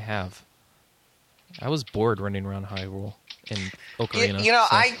don't think they have. I was bored running around Hyrule in Ocarina.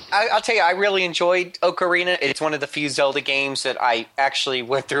 I'll tell you, I really enjoyed Ocarina. It's one of the few Zelda games that I actually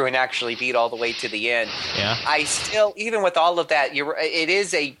went through and actually beat all the way to the end. Yeah. I still, even with all of that, it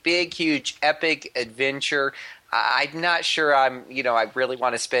is a big, huge, epic adventure. I'm not sure I really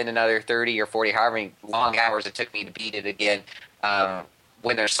want to spend another 30 or 40, however many long hours it took me to beat it again,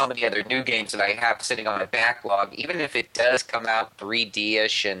 when there's so many other new games that I have sitting on my backlog. Even if it does come out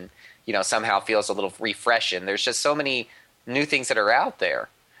 3D-ish and, somehow feels a little refreshing, there's just so many new things that are out there.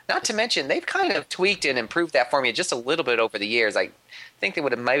 Not to mention, they've kind of tweaked and improved that formula just a little bit over the years. I think they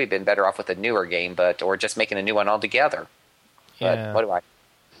would have maybe been better off with a newer game, or just making a new one altogether. Yeah. But what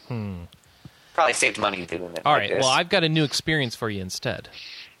do I... Probably saved money doing it. All right, well, I've got a new experience for you instead.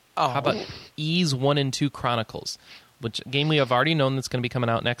 Oh. How about Ys 1 and 2 Chronicles, which game we have already known that's going to be coming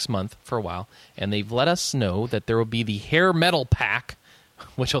out next month for a while, and they've let us know that there will be the Hair Metal Pack,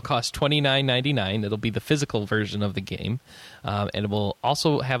 which will cost $29.99. It'll be the physical version of the game, and it will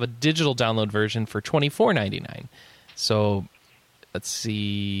also have a digital download version for $24.99. So, let's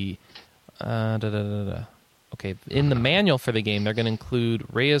see... Okay, in the manual for the game, they're going to include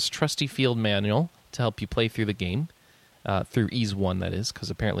Rhea's Trusty Field Manual to help you play through the game, through Ys 1, that is, because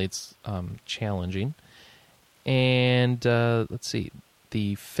apparently it's challenging. And, let's see,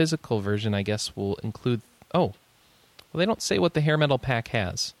 the physical version, I guess, will include... Oh, well, they don't say what the hair metal pack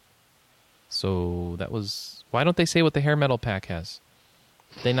has. So that was... Why don't they say what the hair metal pack has?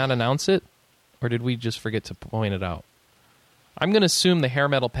 Did they not announce it? Or did we just forget to point it out? I'm going to assume the hair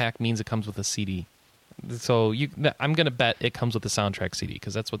metal pack means it comes with a CD. So I'm going to bet it comes with the soundtrack CD,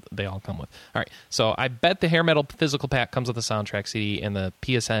 because that's what they all come with. All right, so I bet the hair metal physical pack comes with the soundtrack CD, and the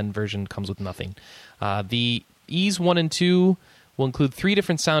PSN version comes with nothing. The Ys 1 and 2 will include 3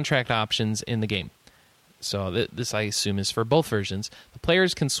 different soundtrack options in the game. So this, I assume, is for both versions. The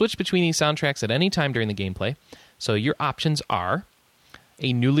players can switch between these soundtracks at any time during the gameplay. So your options are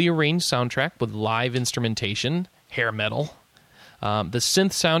a newly arranged soundtrack with live instrumentation, hair metal, the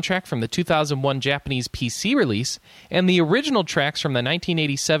synth soundtrack from the 2001 Japanese PC release, and the original tracks from the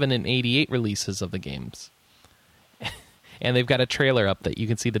 1987 and 88 releases of the games. And they've got a trailer up that you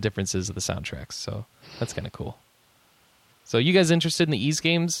can see the differences of the soundtracks, so that's kind of cool. So you guys interested in the Ys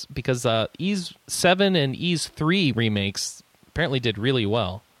games? Because Ys 7 and Ys 3 remakes apparently did really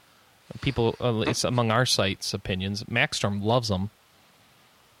well. People, at least among our site's opinions, Maxstorm loves them.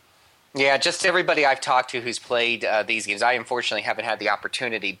 Yeah, just everybody I've talked to who's played these games. I unfortunately haven't had the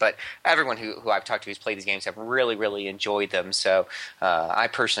opportunity, but everyone who I've talked to who's played these games have really, really enjoyed them. So I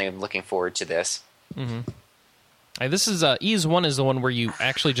personally am looking forward to this. Mm-hmm. This is Ys 1 is the one where you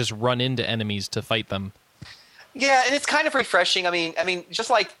actually just run into enemies to fight them. Yeah, and it's kind of refreshing. I mean, just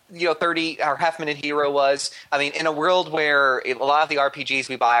like 30 or Half Minute Hero was. I mean, in a world where a lot of the RPGs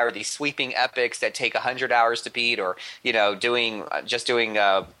we buy are these sweeping epics that take 100 hours to beat, or doing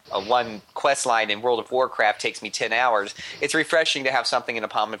a one quest line in World of Warcraft takes me 10 hours. It's refreshing to have something in the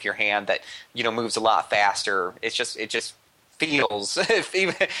palm of your hand that moves a lot faster. It just feels,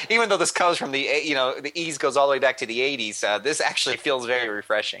 even though this comes from the Ys goes all the way back to the 80s. This actually feels very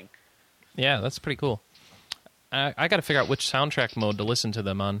refreshing. Yeah, that's pretty cool. I got to figure out which soundtrack mode to listen to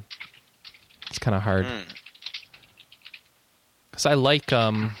them on. It's kind of hard. Because I like I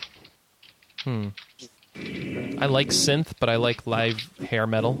like synth, but I like live hair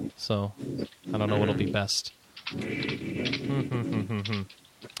metal, so I don't know what'll be best.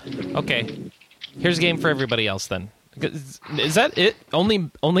 Okay, here's a game for everybody else then. Is that it?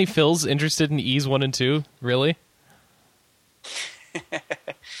 Only Phil's interested in Ys 1 and 2? Really?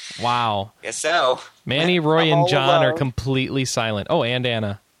 Wow. Guess so. Manny, Roy, and John are completely silent. Oh, and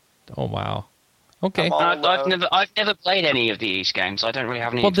Anna. Oh, wow. Okay. I've never played any of the Ys games. I don't really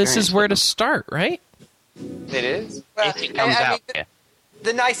have any. Well, this is where to start, right? It is. If it comes out.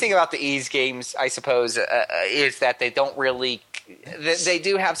 The nice thing about the Ys games, I suppose, is that they don't really. They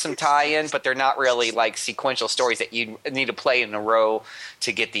do have some tie-in, but they're not really like sequential stories that you need to play in a row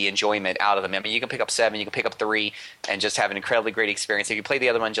to get the enjoyment out of them. I mean, you can pick up 7, you can pick up 3, and just have an incredibly great experience. If you play the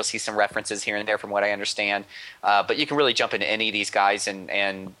other ones, you'll see some references here and there from what I understand. But you can really jump into any of these guys,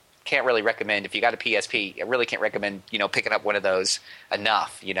 and can't really recommend, if you got a PSP, I really can't recommend picking up one of those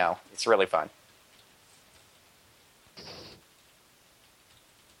enough. It's really fun.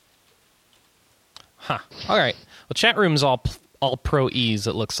 Huh. All right. Well, chat room's all pro Ys,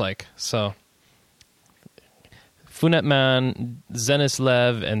 it looks like. So, Funetman,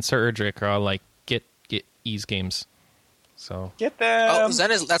 Zenislev, and Sir Erdrick are all like, get Ys games. So get them. Oh,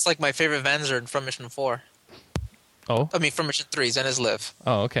 that's like my favorite Vanzard from Mission 4. Oh? I mean, from Mission 3, Zenislev.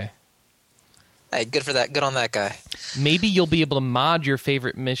 Oh, okay. Hey, good for that. Good on that guy. Maybe you'll be able to mod your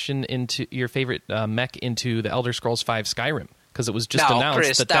favorite mission into your favorite mech into the Elder Scrolls V Skyrim, because it was just announced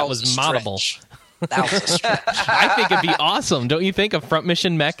Chris, that was moddable. That was a stretch. I think it'd be awesome. Don't you think? A front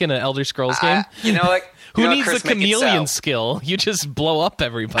mission mech in an Elder Scrolls game? Who needs Chris, the chameleon skill? You just blow up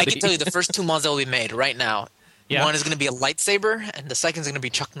everybody. I can tell you the first 2 mods that will be made right now. Yeah. One is going to be a lightsaber, and the second is going to be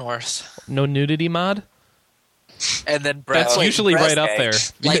Chuck Norris. No nudity mod? And then that's usually right up there.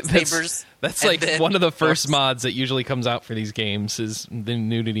 Lightsabers. That's like one of the first mods that usually comes out for these games is the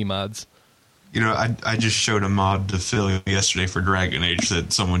nudity mods. I just showed a mod to Phil yesterday for Dragon Age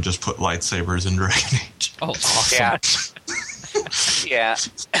that someone just put lightsabers in Dragon Age. Oh, awesome. Yeah.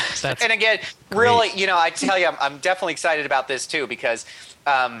 And again, really, I tell you, I'm definitely excited about this too, because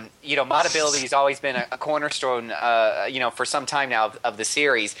modability has always been a cornerstone, for some time now of the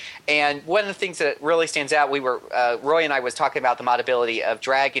series. And one of the things that really stands out, Roy and I was talking about the modability of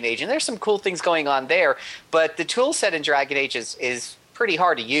Dragon Age, and there's some cool things going on there, but the tool set in Dragon Age is pretty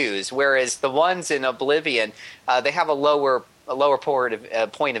hard to use, whereas the ones in Oblivion, they have a lower point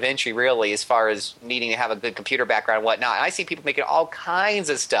of entry, really, as far as needing to have a good computer background and whatnot. And I see people making all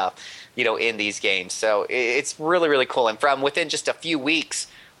kinds of stuff, in these games. So it's really, really cool. And from within just a few weeks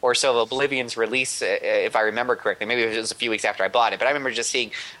or so of Oblivion's release, if I remember correctly, maybe it was a few weeks after I bought it, but I remember just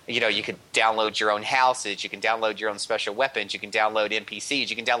seeing, You could download your own houses, you can download your own special weapons, you can download NPCs,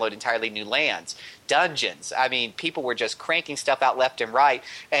 you can download entirely new lands, dungeons. I mean, people were just cranking stuff out left and right,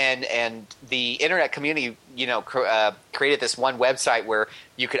 and the internet community, created this one website where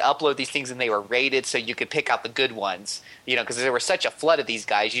you could upload these things and they were rated, so you could pick out the good ones. Because there was such a flood of these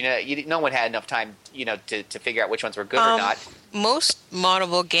guys, no one had enough time, to figure out which ones were good or not. Most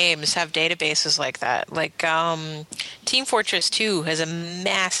moddable games have databases like that. Like Team Fortress 2 has a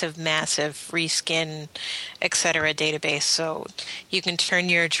massive free skin, etc. database, so you can turn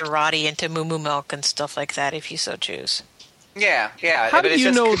your Girardi into Moo Moo Milk and stuff like that if you so choose. Yeah. How do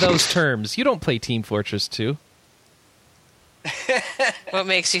you know those terms? You don't play Team Fortress 2. What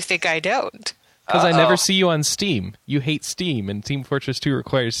makes you think I don't? Because I never see you on Steam. You hate Steam, and Team Fortress 2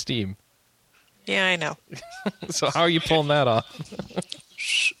 requires Steam. Yeah, I know. So how are you pulling that off?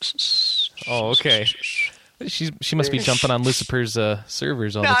 Oh, okay. She must be jumping on Lucifer's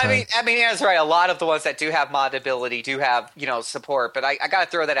servers all the time. I mean, that's right. A lot of the ones that do have modability do have, support. But I got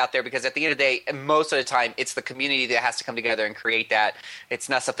to throw that out there because at the end of the day, most of the time, it's the community that has to come together and create that. It's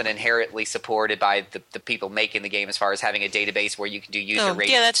not something inherently supported by the people making the game as far as having a database where you can do user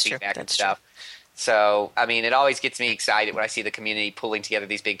rating and feedback and stuff. True. So, I mean, it always gets me excited when I see the community pulling together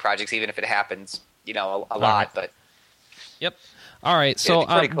these big projects, even if it happens, a lot. Right. But yep. All right. So,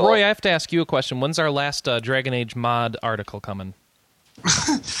 cool. Roy, I have to ask you a question. When's our last Dragon Age mod article coming?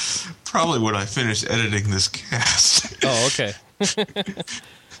 Probably when I finish editing this cast. Oh, okay.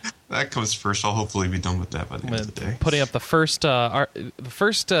 That comes first. I'll hopefully be done with that by the end of the day. Putting up the first.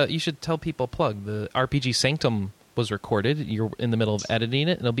 You should tell people plug the RPG Sanctum was recorded. You're in the middle of editing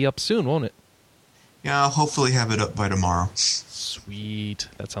it, and it'll be up soon, won't it? Yeah, I'll hopefully have it up by tomorrow. Sweet.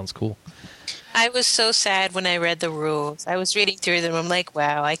 That sounds cool. I was so sad when I read the rules. I was reading through them. I'm like,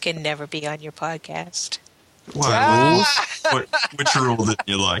 wow, I can never be on your podcast. What rules? Which rule didn't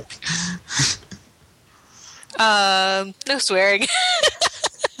you like? No swearing.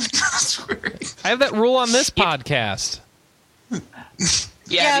 I have that rule on this podcast.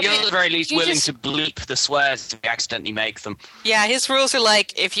 Yeah, you're at the very least willing to bleep the swears if you accidentally make them. Yeah, his rules are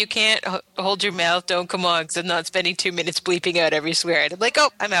like, if you can't hold your mouth, don't come on, because I'm not spending 2 minutes bleeping out every swear. And I'm like, oh,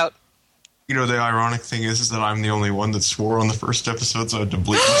 I'm out. The ironic thing is that I'm the only one that swore on the first episode, so I had to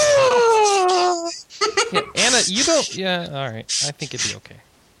bleep myself. Yeah, Anna, you don't... Yeah, all right. I think it'd be okay.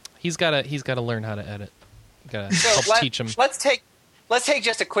 He's got to learn how to edit. Got to help teach him. Let's take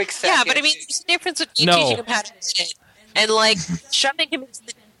just a quick second. Yeah, but I mean, there's a difference between teaching him how to edit and, shoving him into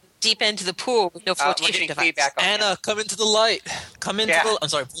the deep end of the pool with no flotation device. Anna, come into the light. Come into the... I'm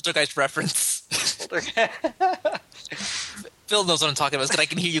sorry, Poltergeist reference. Phil knows what I'm talking about, because I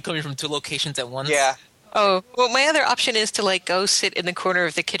can hear you coming from two locations at once. Yeah. Oh, well, my other option is to, go sit in the corner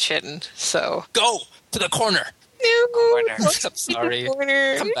of the kitchen, so... Go to the corner! No, I'm sorry.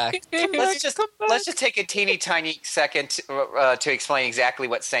 Come back. Let's just take a teeny tiny second to explain exactly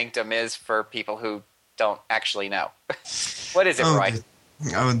what Sanctum is for people who don't actually know. What is it, Roy?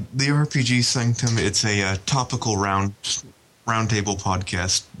 The RPG Sanctum, it's a topical roundtable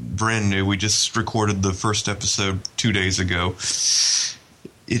podcast, brand new. We just recorded the first episode 2 days ago.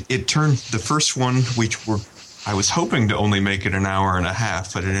 It turned the first one, I was hoping to only make it an hour and a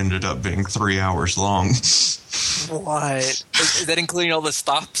half, but it ended up being 3 hours long. What? Is that including all the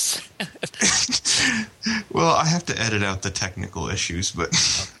stops? Well, I have to edit out the technical issues, but...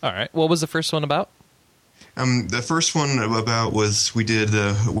 All right. What was the first one about? The first one was we did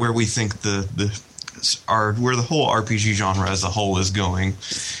where we think where the whole RPG genre as a whole is going,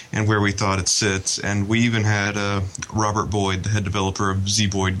 and where we thought it sits, and we even had Robert Boyd, the head developer of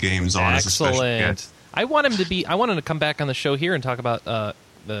Z-Boyd Games, on as a special guest. I want him to come back on the show here and talk about the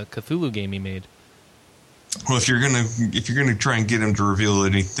Cthulhu game he made. Well, if you're gonna try and get him to reveal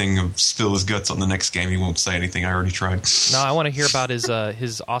anything of spill his guts on the next game, he won't say anything. I already tried. No, I want to hear about his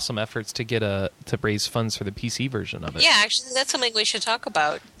awesome efforts to get to raise funds for the PC version of it. Yeah, actually, that's something we should talk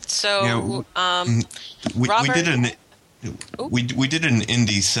about. So, we Robert, did we did an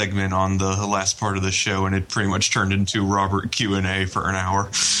indie segment on the last part of the show, and it pretty much turned into Robert Q&A for an hour.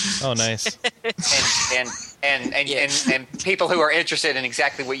 Oh, nice. And people who are interested in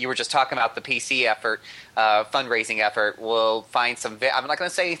exactly what you were just talking about, the PC effort, fundraising effort, will find some... I'm not going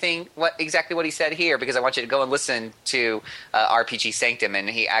to say anything exactly what he said here, because I want you to go and listen to RPG Sanctum, and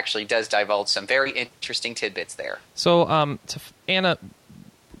he actually does divulge some very interesting tidbits there. So, Anna,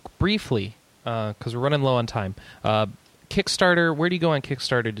 briefly, because we're running low on time, Kickstarter, where do you go on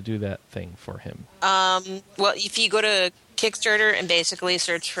Kickstarter to do that thing for him? Well, if you go to Kickstarter and basically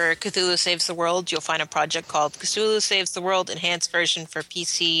search for Cthulhu Saves the World, you'll find a project called Cthulhu Saves the World Enhanced Version for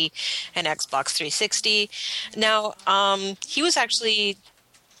PC and Xbox 360. Now, he was actually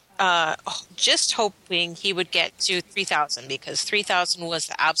just hoping he would get to 3,000 because 3,000 was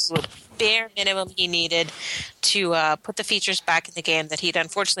the absolute bare minimum he needed to put the features back in the game that he'd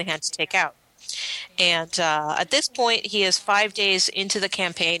unfortunately had to take out. And at this point, he is 5 days into the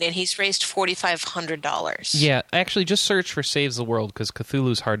campaign, and he's raised $4,500. Yeah, actually, just search for Saves the World, because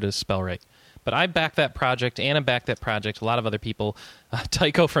Cthulhu's hard to spell right. But I backed that project, Anna backed that project, a lot of other people.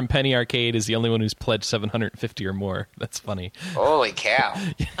 Tycho from Penny Arcade is the only one who's pledged $750 or more. That's funny. Holy cow.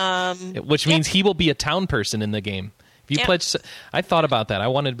 Which means he will be a town person in the game. If you pledge, I thought about that. I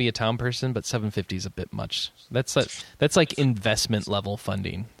wanted to be a town person, but $750 is a bit much. That's like investment level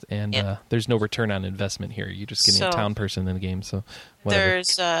funding, and there's no return on investment here. You're just getting a town person in the game. So whatever.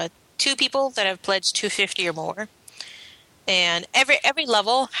 There's 2 people that have pledged $250 or more. And every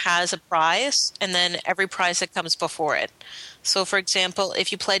level has a prize, and then every prize that comes before it. So, for example,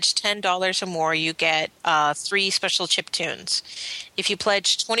 if you pledge $10 or more, you get 3 special chip tunes. If you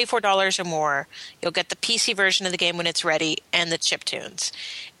pledge $24 or more, you'll get the PC version of the game when it's ready and the chip tunes.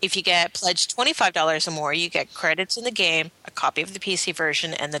 If you get pledged $25 or more, you get credits in the game, a copy of the PC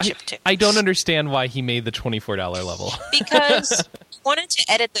version, and the chip tunes. I don't understand why he made the $24 level. Because he wanted to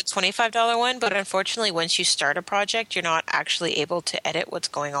edit the $25 one, but unfortunately, once you start a project, you're not actually able to edit what's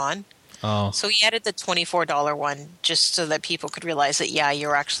going on. Oh. So he added the $24 one just so that people could realize that,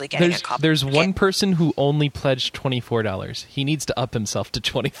 you're actually getting a copy. There's one person who only pledged $24. He needs to up himself to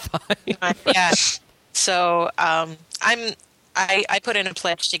 $25. Yeah. So I put in a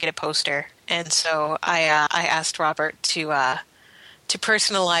pledge to get a poster, and so I asked Robert to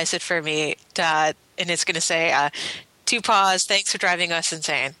personalize it for me, and it's going to say, "To pause, thanks for driving us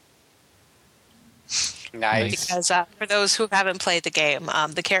insane." Nice. Because for those who haven't played the game,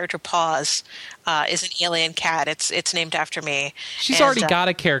 the character Paws is an alien cat. It's named after me. She's already got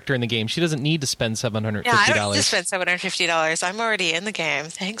a character in the game. She doesn't need to spend $750. Yeah, I don't need to spend $750. I'm already in the game.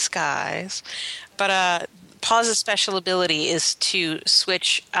 Thanks, guys. But Paws' special ability is to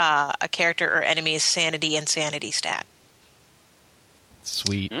switch a character or enemy's sanity and sanity stat.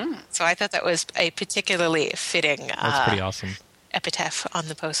 Sweet. So I thought that was a particularly fitting That's pretty awesome. epitaph on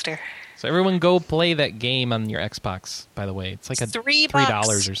the poster. So everyone go play that game on your Xbox, by the way. It's like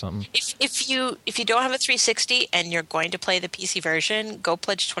 $3 or something. If you don't have a 360 and you're going to play the PC version, go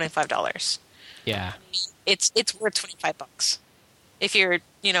pledge $25. Yeah. It's worth $25. If you're,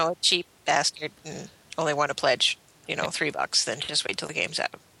 a cheap bastard and only want to pledge, $3, then just wait till the game's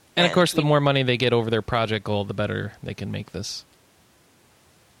out. And of course, the more money they get over their project goal, the better they can make this.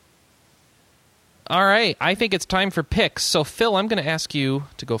 All right, I think it's time for picks. So, Phil, I'm going to ask you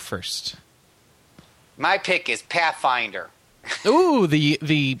to go first. My pick is Pathfinder. Ooh,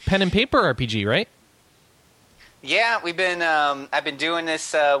 the pen and paper RPG, right? Yeah, we've been. I've been doing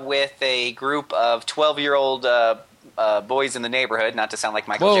this with a group of 12-year-old boys in the neighborhood. Not to sound like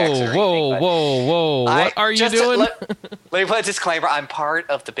Michael Jackson. Whoa! What are you doing? Let me put a disclaimer. I'm part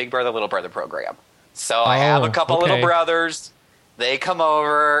of the Big Brother Little Brother program, so I have a couple little brothers. They come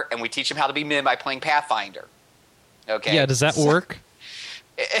over, and we teach them how to be men by playing Pathfinder. Okay. Yeah, does that work?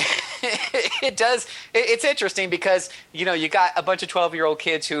 It does. It's interesting because, you got a bunch of 12-year-old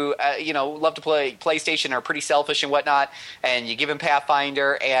kids who, love to play PlayStation, are pretty selfish and whatnot, and you give them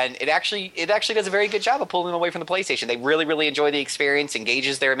Pathfinder, and it actually does a very good job of pulling them away from the PlayStation. They really, really enjoy the experience,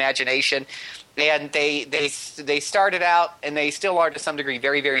 engages their imagination, and they started out, and they still are to some degree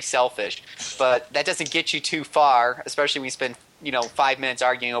very, very selfish, but that doesn't get you too far, especially when you spend 5 minutes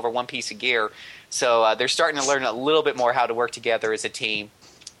arguing over one piece of gear. So they're starting to learn a little bit more how to work together as a team.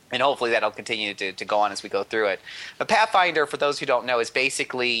 And hopefully that'll continue to go on as we go through it. But Pathfinder, for those who don't know, is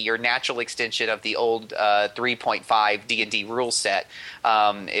basically your natural extension of the old 3.5 D&D rule set.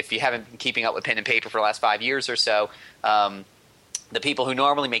 If you haven't been keeping up with pen and paper for the last 5 years or so, the people who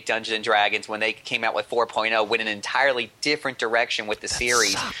normally make Dungeons & Dragons, when they came out with 4.0, went in an entirely different direction with the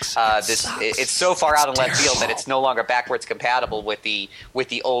series. It's so far out in left field that it's no longer backwards compatible with the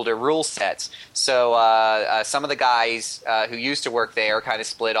older rule sets. So some of the guys who used to work there kind of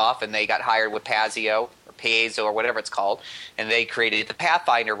split off, and they got hired with Paizo or whatever it's called, and they created the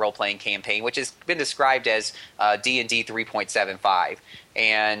Pathfinder role-playing campaign, which has been described as D&D 3.75.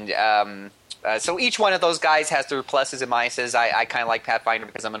 And so each one of those guys has their pluses and minuses. I kind of like Pathfinder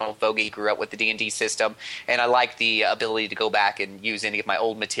because I'm an old fogey, grew up with the D&D system, and I like the ability to go back and use any of my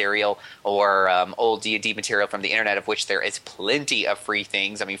old material or old D&D material from the internet, of which there is plenty of free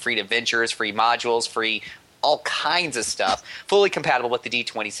things. I mean, free adventures, free modules, free all kinds of stuff, fully compatible with the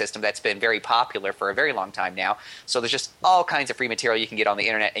D20 system that's been very popular for a very long time now. So there's just all kinds of free material you can get on the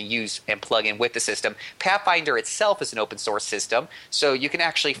internet and use and plug in with the system. Pathfinder itself is an open source system, so you can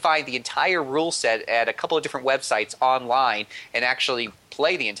actually find the entire rule set at a couple of different websites online and actually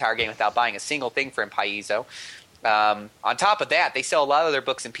play the entire game without buying a single thing from Paizo. On top of that, they sell a lot of their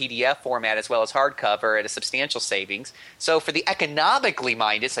books in PDF format as well as hardcover at a substantial savings. So for the economically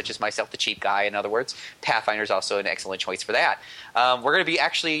minded, such as myself, the cheap guy, in other words, Pathfinder is also an excellent choice for that. We're going to be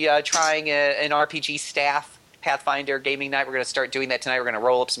actually trying an RPG staff Pathfinder gaming night. We're going to start doing that tonight. We're going to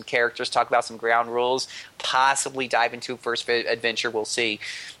roll up some characters, talk about some ground rules, possibly dive into first adventure. We'll see.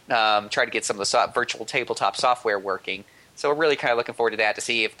 Try to get some of the virtual tabletop software working. So we're really kind of looking forward to that, to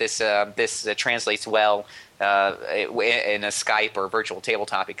see if this translates well in a Skype or virtual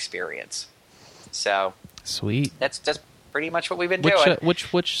tabletop experience. So sweet. That's pretty much what we've been doing.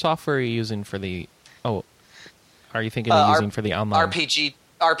 Which software are you using for the? Oh, are you thinking of using for the online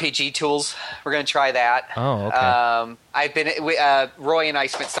RPG tools? We're going to try that. Oh, okay. I've been Roy and I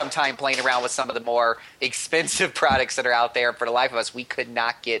spent some time playing around with some of the more expensive products that are out there. For the life of us, we could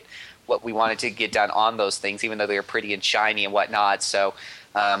not get what we wanted to get done on those things, even though they were pretty and shiny and whatnot. So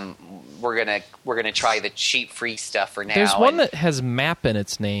we're gonna try the cheap free stuff for now. There's one that has map in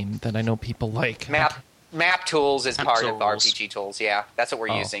its name that I know people like. Map tools is part of RPG tools. Yeah, that's what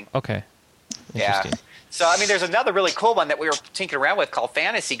we're using. Okay. Yeah. So, I mean, there's another really cool one that we were tinkering around with called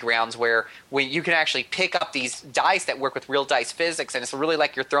Fantasy Grounds, where you can actually pick up these dice that work with real dice physics, and it's really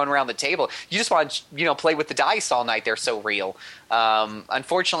like you're throwing around the table. You just want to, play with the dice all night. They're so real.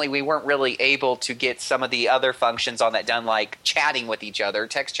 Unfortunately, we weren't really able to get some of the other functions on that done, like chatting with each other,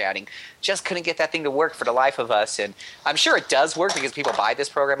 text chatting. Just couldn't get that thing to work for the life of us. And I'm sure it does work because people buy this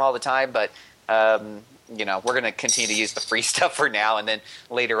program all the time, but we're going to continue to use the free stuff for now, and then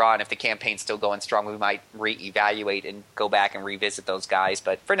later on, if the campaign's still going strong, we might reevaluate and go back and revisit those guys.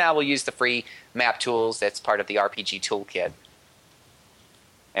 But for now, we'll use the free map tools that's part of the RPG toolkit.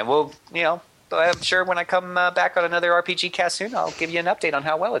 And we'll, I'm sure when I come back on another RPGcast soon, I'll give you an update on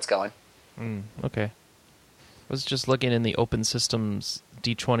how well it's going. Okay. I was just looking in the Open Systems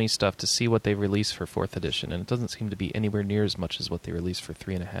D20 stuff to see what they released for 4th edition, and it doesn't seem to be anywhere near as much as what they released for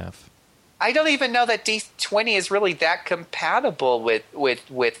 3.5. I don't even know that D20 is really that compatible with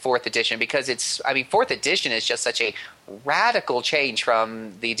 4th edition, because 4th edition is just such a radical change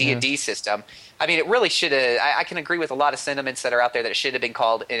from the D&D system. I mean, it really should have. I can agree with a lot of sentiments that are out there that it should have been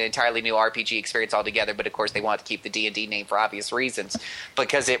called an entirely new RPG experience altogether. But of course, they want to keep the D&D name for obvious reasons,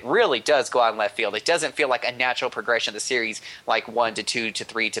 because it really does go out in left field. It doesn't feel like a natural progression of the series like 1 to 2 to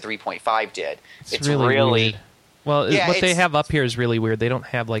 3 to 3.5 did. It's really weird. Well, what they have up here is really weird. They don't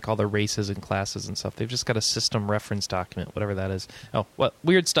have all the races and classes and stuff. They've just got a system reference document, whatever that is. Oh, well,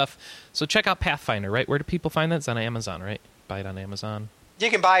 weird stuff. So check out Pathfinder, right? Where do people find that? It's on Amazon, right? Buy it on Amazon. You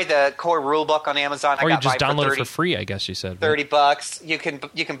can buy the core rulebook on Amazon. Or you just download it for free, I guess you said. $30.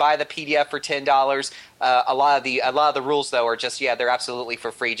 You can buy the PDF for $10. A lot of the rules though are just they're absolutely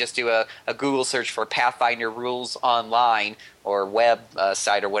for free. Just do a Google search for Pathfinder rules online or web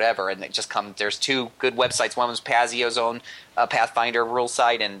site or whatever, and it just comes. There's 2 good websites. One was Pazio's own Pathfinder rule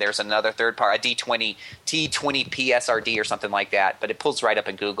site, and there's another third party, a T20 PSRD or something like that. But it pulls right up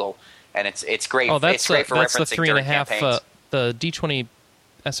in Google, and it's great. Oh, it's great for that's referencing the 3.5. campaigns. The D20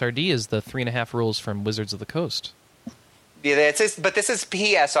 SRD is the 3.5 rules from Wizards of the Coast. Yeah, but this is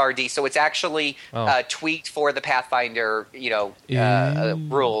PSRD, so it's actually tweaked for the Pathfinder,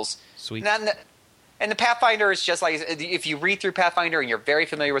 rules. Sweet. And the Pathfinder is just like, if you read through Pathfinder and you're very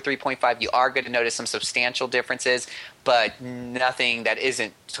familiar with 3.5, you are going to notice some substantial differences, but nothing that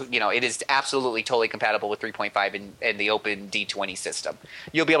isn't, it is absolutely totally compatible with 3.5 and the open D20 system.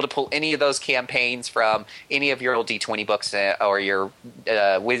 You'll be able to pull any of those campaigns from any of your old D20 books or your D&D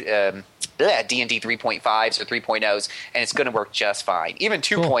 3.5s or 3.0s, and it's going to work just fine. Even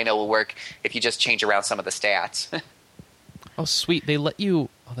 2.0 will work if you just change around some of the stats. Oh, sweet. They let you...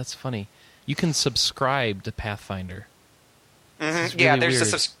 Oh, that's funny. You can subscribe to Pathfinder. Mm-hmm. Really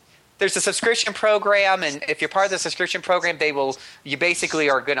there's a subscription program, and if you're part of the subscription program, you basically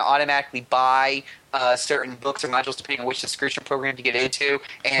are going to automatically buy certain books or modules depending on which subscription program you get into,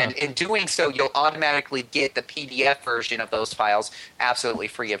 and in doing so, you'll automatically get the PDF version of those files absolutely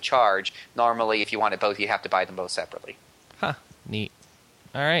free of charge. Normally, if you wanted both, you have to buy them both separately. Huh. Neat.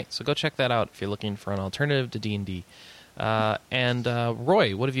 All right, so go check that out if you're looking for an alternative to D&D. And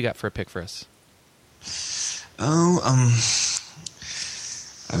Roy, what have you got for a pick for us?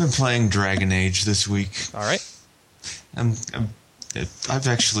 I've been playing Dragon Age this week. All right. I'm I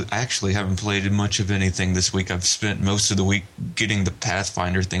actually haven't played much of anything this week. I've spent most of the week getting the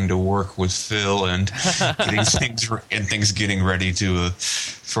Pathfinder thing to work with Phil and getting things getting ready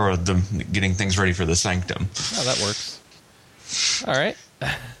getting things ready for the Sanctum. Oh, that works. All right.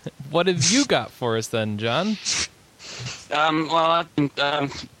 What have you got for us then, John? Well,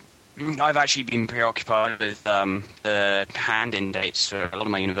 I've actually been preoccupied with the hand-in dates for a lot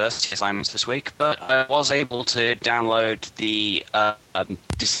of my university assignments this week, but I was able to download the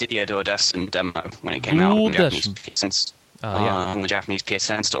Dissidia Duodecim demo when it came out on the Japanese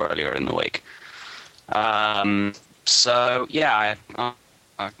PSN store earlier in the week. So, yeah,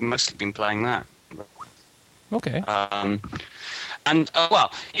 I've mostly been playing that. Okay. Well,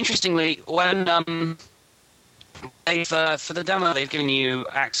 interestingly, when... for the demo, they've given you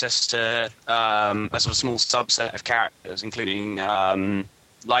access to a sort of small subset of characters, including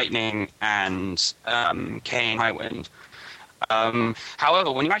Lightning and Kane Highwind.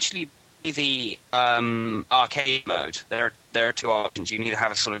 However, when you actually play the arcade mode, there are two options. You can either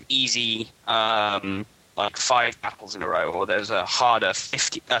have a sort of easy, like 5 battles in a row, or there's a harder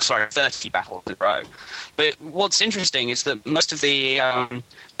 30 battles in a row. But what's interesting is that most of the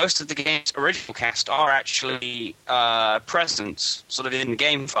game's original cast are actually present, sort of in the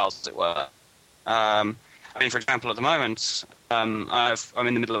game files, as it were. I mean, for example, at the moment, I'm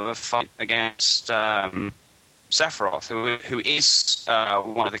in the middle of a fight against Sephiroth, who is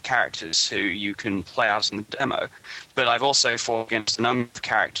one of the characters who you can play as in the demo. But I've also fought against a number of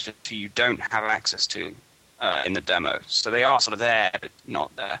characters who you don't have access to in the demo. So they are sort of there, but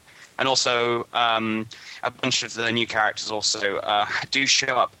not there. And also, a bunch of the new characters also do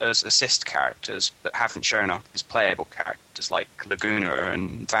show up as assist characters that haven't shown up as playable characters, like Laguna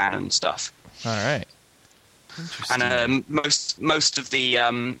and Van and stuff. All right. And most of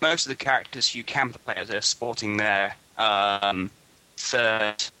the characters you can play as are sporting their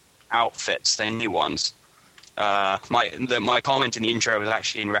third outfits, their new ones. My comment in the intro was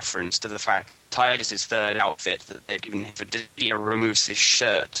actually in reference to the fact Tidus' third outfit that they've given him for Dissidia removes his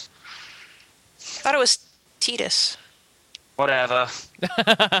shirt. I thought it was Tidus. Whatever.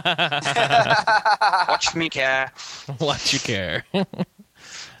 Watch me care. Watch you care. All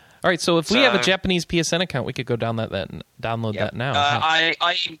right, so if we have a Japanese PSN account, we could go download that now. I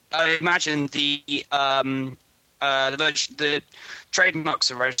imagine the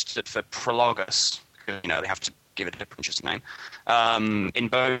trademarks are registered for Prologus. They have to give it a different name in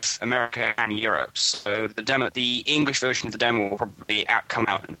both America and Europe. So the English version of the demo will probably come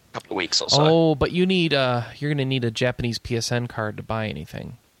out in a couple of weeks or so. Oh, but you're going to need a Japanese PSN card to buy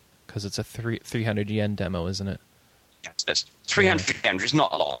anything because it's a 300 yen demo, isn't it? It's 300 yen, which is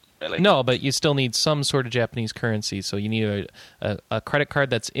not a lot, really. No, but you still need some sort of Japanese currency. So you need a credit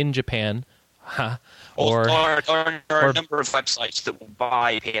card that's in Japan. Or a number of websites that will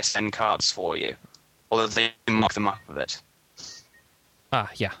buy PSN cards for you. Although they mark them up a bit.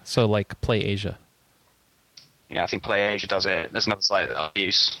 Yeah. So like Play Asia. Yeah, I think Play Asia does it. There's another site that I'll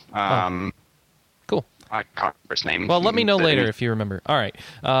use. Cool. I can't remember its name. Well, let me know later if you remember. All right.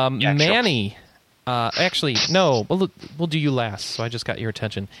 Manny. Sure. Actually, no. We'll do you last, so I just got your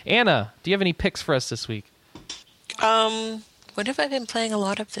attention. Anna, do you have any picks for us this week? What have I been playing a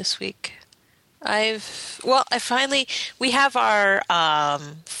lot of this week? we have our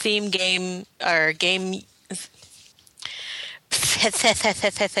theme game, our game.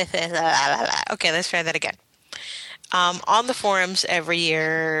 Okay, let's try that again. On the forums every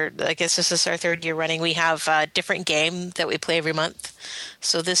year, I guess this is our 3rd year running, we have a different game that we play every month.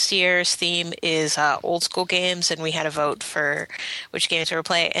 So this year's theme is old school games, and we had a vote for which games we were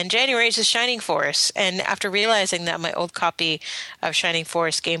playing. And January's is Shining Force. And after realizing that my old copy of Shining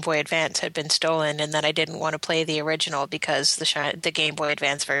Force Game Boy Advance had been stolen and that I didn't want to play the original because the Game Boy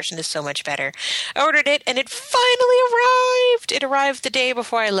Advance version is so much better, I ordered it, and it finally arrived! It arrived the day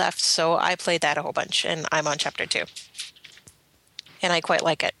before I left, so I played that a whole bunch, and I'm on Chapter 2. And I quite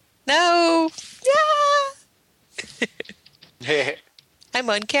like it. No! Yeah! I'm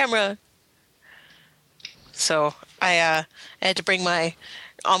on camera. So I had to bring my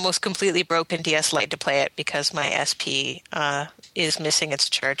almost completely broken DS Lite to play it because my SP is missing its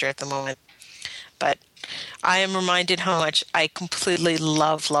charger at the moment. But I am reminded how much I completely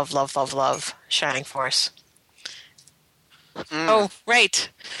love Shining Force. Oh, right.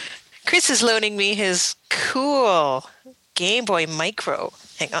 Chris is loaning me his cool Game Boy Micro.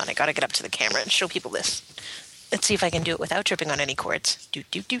 Hang on, I gotta get up to the camera and show people this. Let's see if I can do it without tripping on any cords. Doot.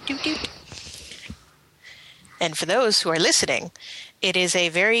 And for those who are listening, it is a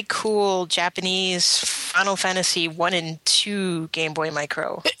very cool Japanese Final Fantasy 1 and 2 Game Boy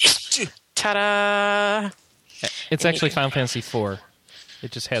Micro. Ta-da! It's actually Final Fantasy IV.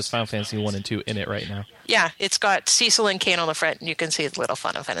 It just has Final Fantasy 1 and 2 in it right now. Yeah, it's got Cecil and Kane on the front, and you can see the little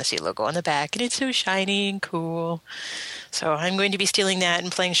Final Fantasy logo on the back, and it's so shiny and cool. So I'm going to be stealing that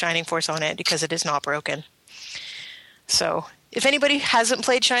and playing Shining Force on it because it is not broken. So if anybody hasn't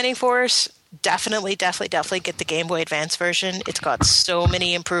played Shining Force, definitely get the Game Boy Advance version. It's got so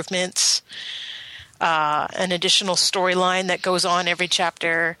many improvements. An additional storyline that goes on every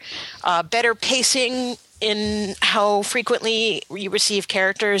chapter. Better pacing in how frequently you receive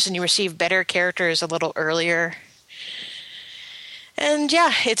characters, and you receive better characters a little earlier. And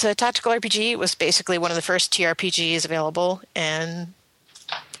yeah, it's a tactical RPG. It was basically one of the first TRPGs available, and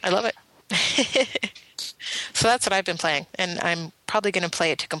I love it. So that's what I've been playing, and I'm probably going to play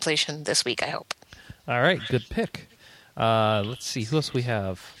it to completion this week, I hope. All right, good pick. Let's see, who else we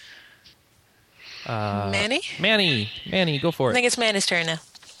have? Manny, go for I it. think it's Manny's turn now.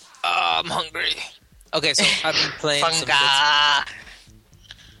 I'm hungry. Okay, so I've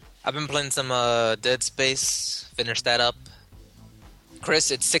been playing some Dead Space. Finished that up.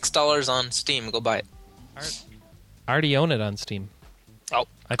 Chris, it's $6 on Steam. Go buy it. I already own it on Steam. Oh,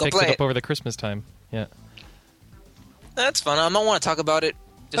 I go picked play it up over the Christmas time. Yeah. That's fun. I don't want to talk about it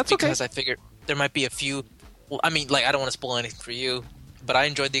just That's because okay. I figured there might be a few. Well, I mean, like, I don't want to spoil anything for you, but I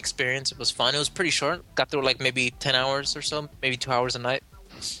enjoyed the experience. It was fun. It was pretty short. Got through like maybe 10 hours or so, maybe 2 hours a night.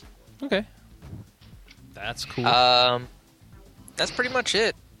 Okay. That's cool. That's pretty much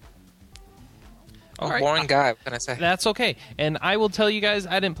it. All I'm right. a boring guy. What can I say? That's okay. And I will tell you guys,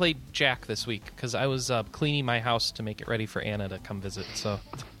 I didn't play Jack this week because I was cleaning my house to make it ready for Anna to come visit. So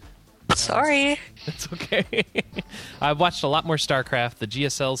Sorry. it's okay. I've watched a lot more StarCraft. The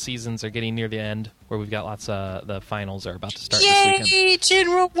GSL seasons are getting near the end, where we've got lots of the finals are about to start this weekend. Yay!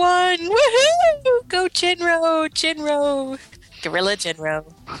 Jinro won! Woohoo! Go Jinro! Jinro! Gorilla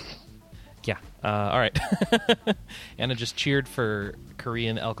Jinro. Yeah. All right. Anna just cheered for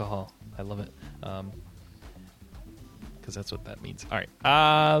Korean alcohol. I love it. Because that's what that means. All right.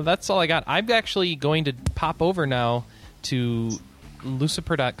 That's all I got. I'm actually going to pop over now to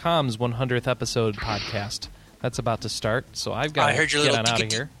Lucifer.com's 100th episode podcast. That's about to start, so I've got to get on out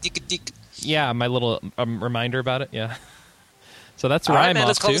of here. Yeah, my little reminder about it, yeah. So that's where I'm man, off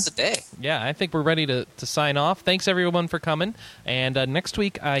let's call to. this a day. Yeah, I think we're ready to sign off. Thanks, everyone, for coming. And next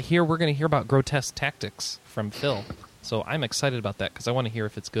week, we're going to hear about Grotesque Tactics from Phil. So I'm excited about that, because I want to hear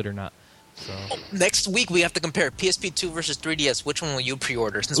if it's good or not. So Next week, we have to compare PSP2 versus 3DS. Which one will you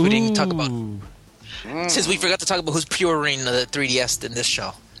pre-order? Since we didn't talk about... Since we forgot to talk about who's pre-ordering the 3DS in this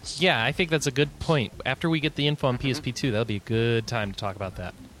show. Yeah, I think that's a good point. After we get the info on PSP2, that'll be a good time to talk about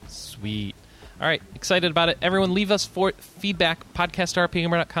that. Sweet. All right, excited about it. Everyone, leave us feedback,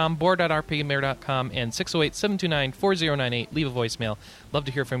 podcast@rpgamer.com, board.rpgamer.com, and 608-729-4098. Leave a voicemail. Love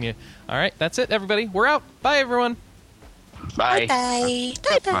to hear from you. All right, that's it, everybody. We're out. Bye, everyone. Bye. Bye-bye.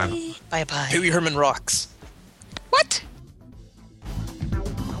 Bye-bye. Bye. Bye-bye. Pee Wee Herman rocks.